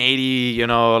like 1080,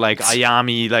 like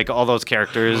Ayami, like all those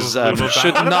characters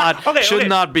should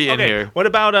not be in here. What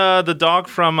about the dog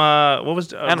from what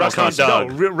was Rusty's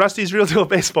dog. Rusty's Real Deal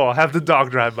Baseball? Have the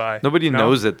dog drive by. Nobody No?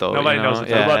 knows it though. Nobody you know? knows it.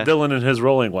 Yeah. What about Dylan and his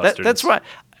Rolling Westerns? That's right.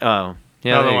 Oh,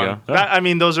 yeah, Another there you one. go. I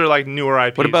mean, those are like newer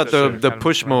IPs. What about that are the kind of-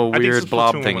 Pushmo I think weird Splatoon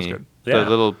blob one was thingy? good. Yeah. The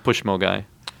little Pushmo guy.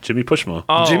 Jimmy Pushmo.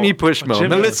 Oh, Jimmy Pushmo.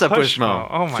 Melissa Pushmo.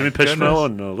 Oh my Jimmy goodness. Pushmo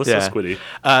and Alyssa Yeah. Squiddy.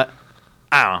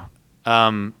 I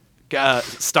don't know.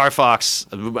 Star Fox,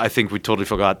 I think we totally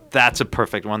forgot. That's a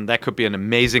perfect one. That could be an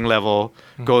amazing level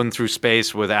going through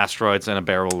space with asteroids and a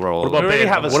barrel roll. What about We already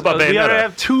have What about we already Bayonetta?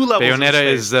 have two levels. in Bayonetta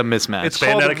space. is a mismatch. It's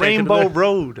Bayonetta called can't get Rainbow there?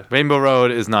 Road. Rainbow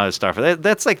Road is not a Star Fox.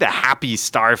 That's like the happy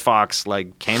Star Fox,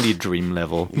 like Candy Dream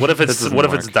level. What if That it's doesn't what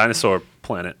if work. it's Dinosaur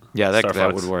Planet? Yeah, that Star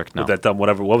Fox. would work. No, With that dumb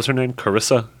whatever. What was her name?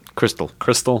 Carissa? Crystal.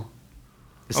 Crystal?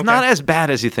 It's Okay. not as bad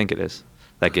as you think it is.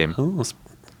 That game. Oh, it's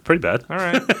pretty bad. All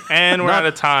right, and we're Not- out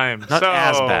of time. Not So,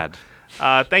 as bad.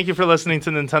 Thank you for listening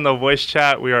to Nintendo Voice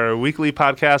Chat. We are a weekly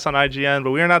podcast on IGN, but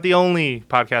we are not the only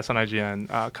podcast on IGN.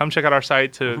 Come check out our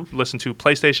site to listen to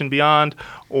PlayStation Beyond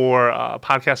or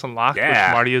Podcast Unlocked, Yeah.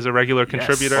 which Marty is a regular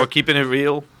contributor. Or keeping it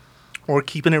real. Or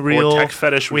Keeping It Real. Or Tech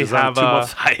Fetish, We which is on have a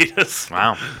 2-month hiatus.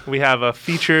 Wow. we have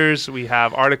features, we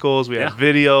have articles, we have Yeah.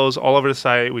 videos all over the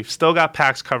site. We've still got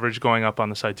PAX coverage going up on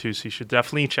the site too, so you should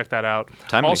definitely check that out.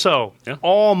 Timely. Also, Yeah.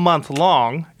 all month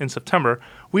long in September,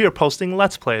 we are posting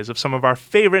Let's Plays of some of our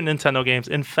favorite Nintendo games.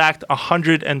 In fact,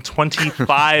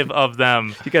 125 of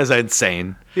them. You guys are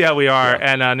insane. Yeah, we are.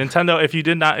 And Nintendo, if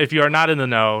you are not in the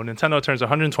know, Nintendo turns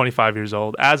 125 years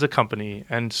old as a company,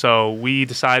 and so we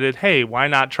decided, hey, why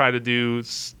not try to do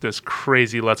this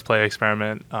crazy Let's Play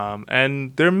experiment?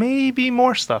 And there may be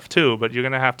more stuff too, but you're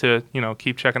gonna have to,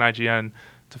 keep checking IGN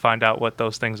to find out what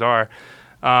those things are.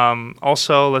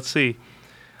 Also, let's see.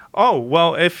 Oh,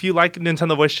 well, if you like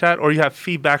Nintendo Voice Chat or you have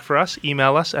feedback for us,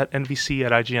 email us at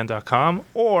nvc@ign.com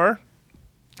or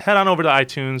head on over to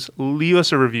iTunes, leave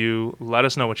us a review, let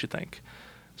us know what you think.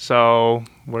 So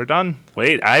we're done.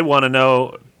 Wait, I want to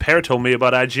know Pear told me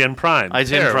about IGN Prime. IGN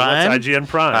Pear, Prime? What's IGN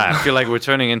Prime? I feel like we're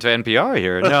turning into NPR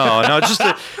here. No,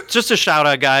 just a shout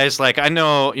out, guys. Like I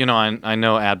know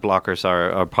ad blockers are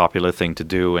a popular thing to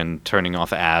do, and turning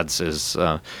off ads is,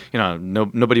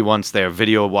 nobody wants their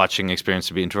video watching experience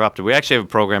to be interrupted. We actually have a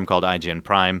program called IGN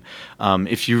Prime.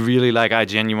 If you really like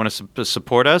IGN, you want to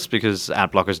support us, because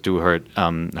ad blockers do hurt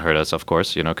us, of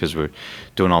course, because we're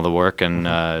doing all the work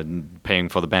and paying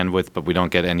for the bandwidth, but we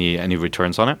don't get any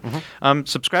returns on it.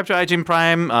 Subscribe to IGN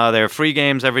Prime. There are free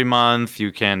games every month.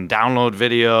 You can download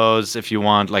videos if you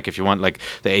want. Like if you want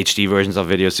the HD versions of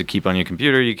videos to keep on your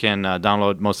computer, you can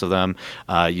download most of them.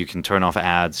 You can turn off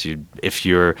ads. If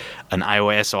you're an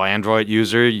iOS or Android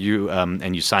user,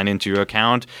 and you sign into your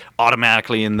account,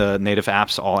 automatically in the native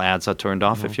apps, all ads are turned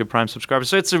off if you're Prime subscriber.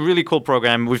 So it's a really cool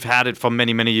program. We've had it for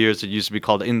many, many years. It used to be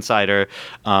called Insider.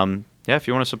 If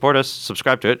you want to support us,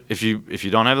 subscribe to it. If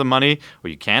you don't have the money, or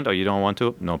you can't, or you don't want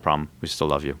to, no problem. We still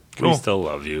love you. Cool. We still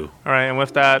love you. All right, and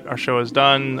with that, our show is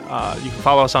done. You can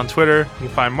follow us on Twitter. You can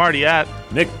find Marty at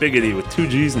Nick Biggity with 2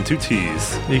 G's and 2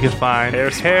 T's. You can find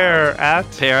Pear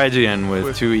at Pear IGN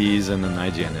with 2 E's and an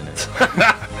IGN in it.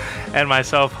 and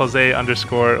myself, Jose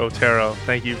 _ Otero.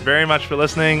 Thank you very much for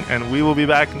listening, and we will be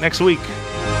back next week.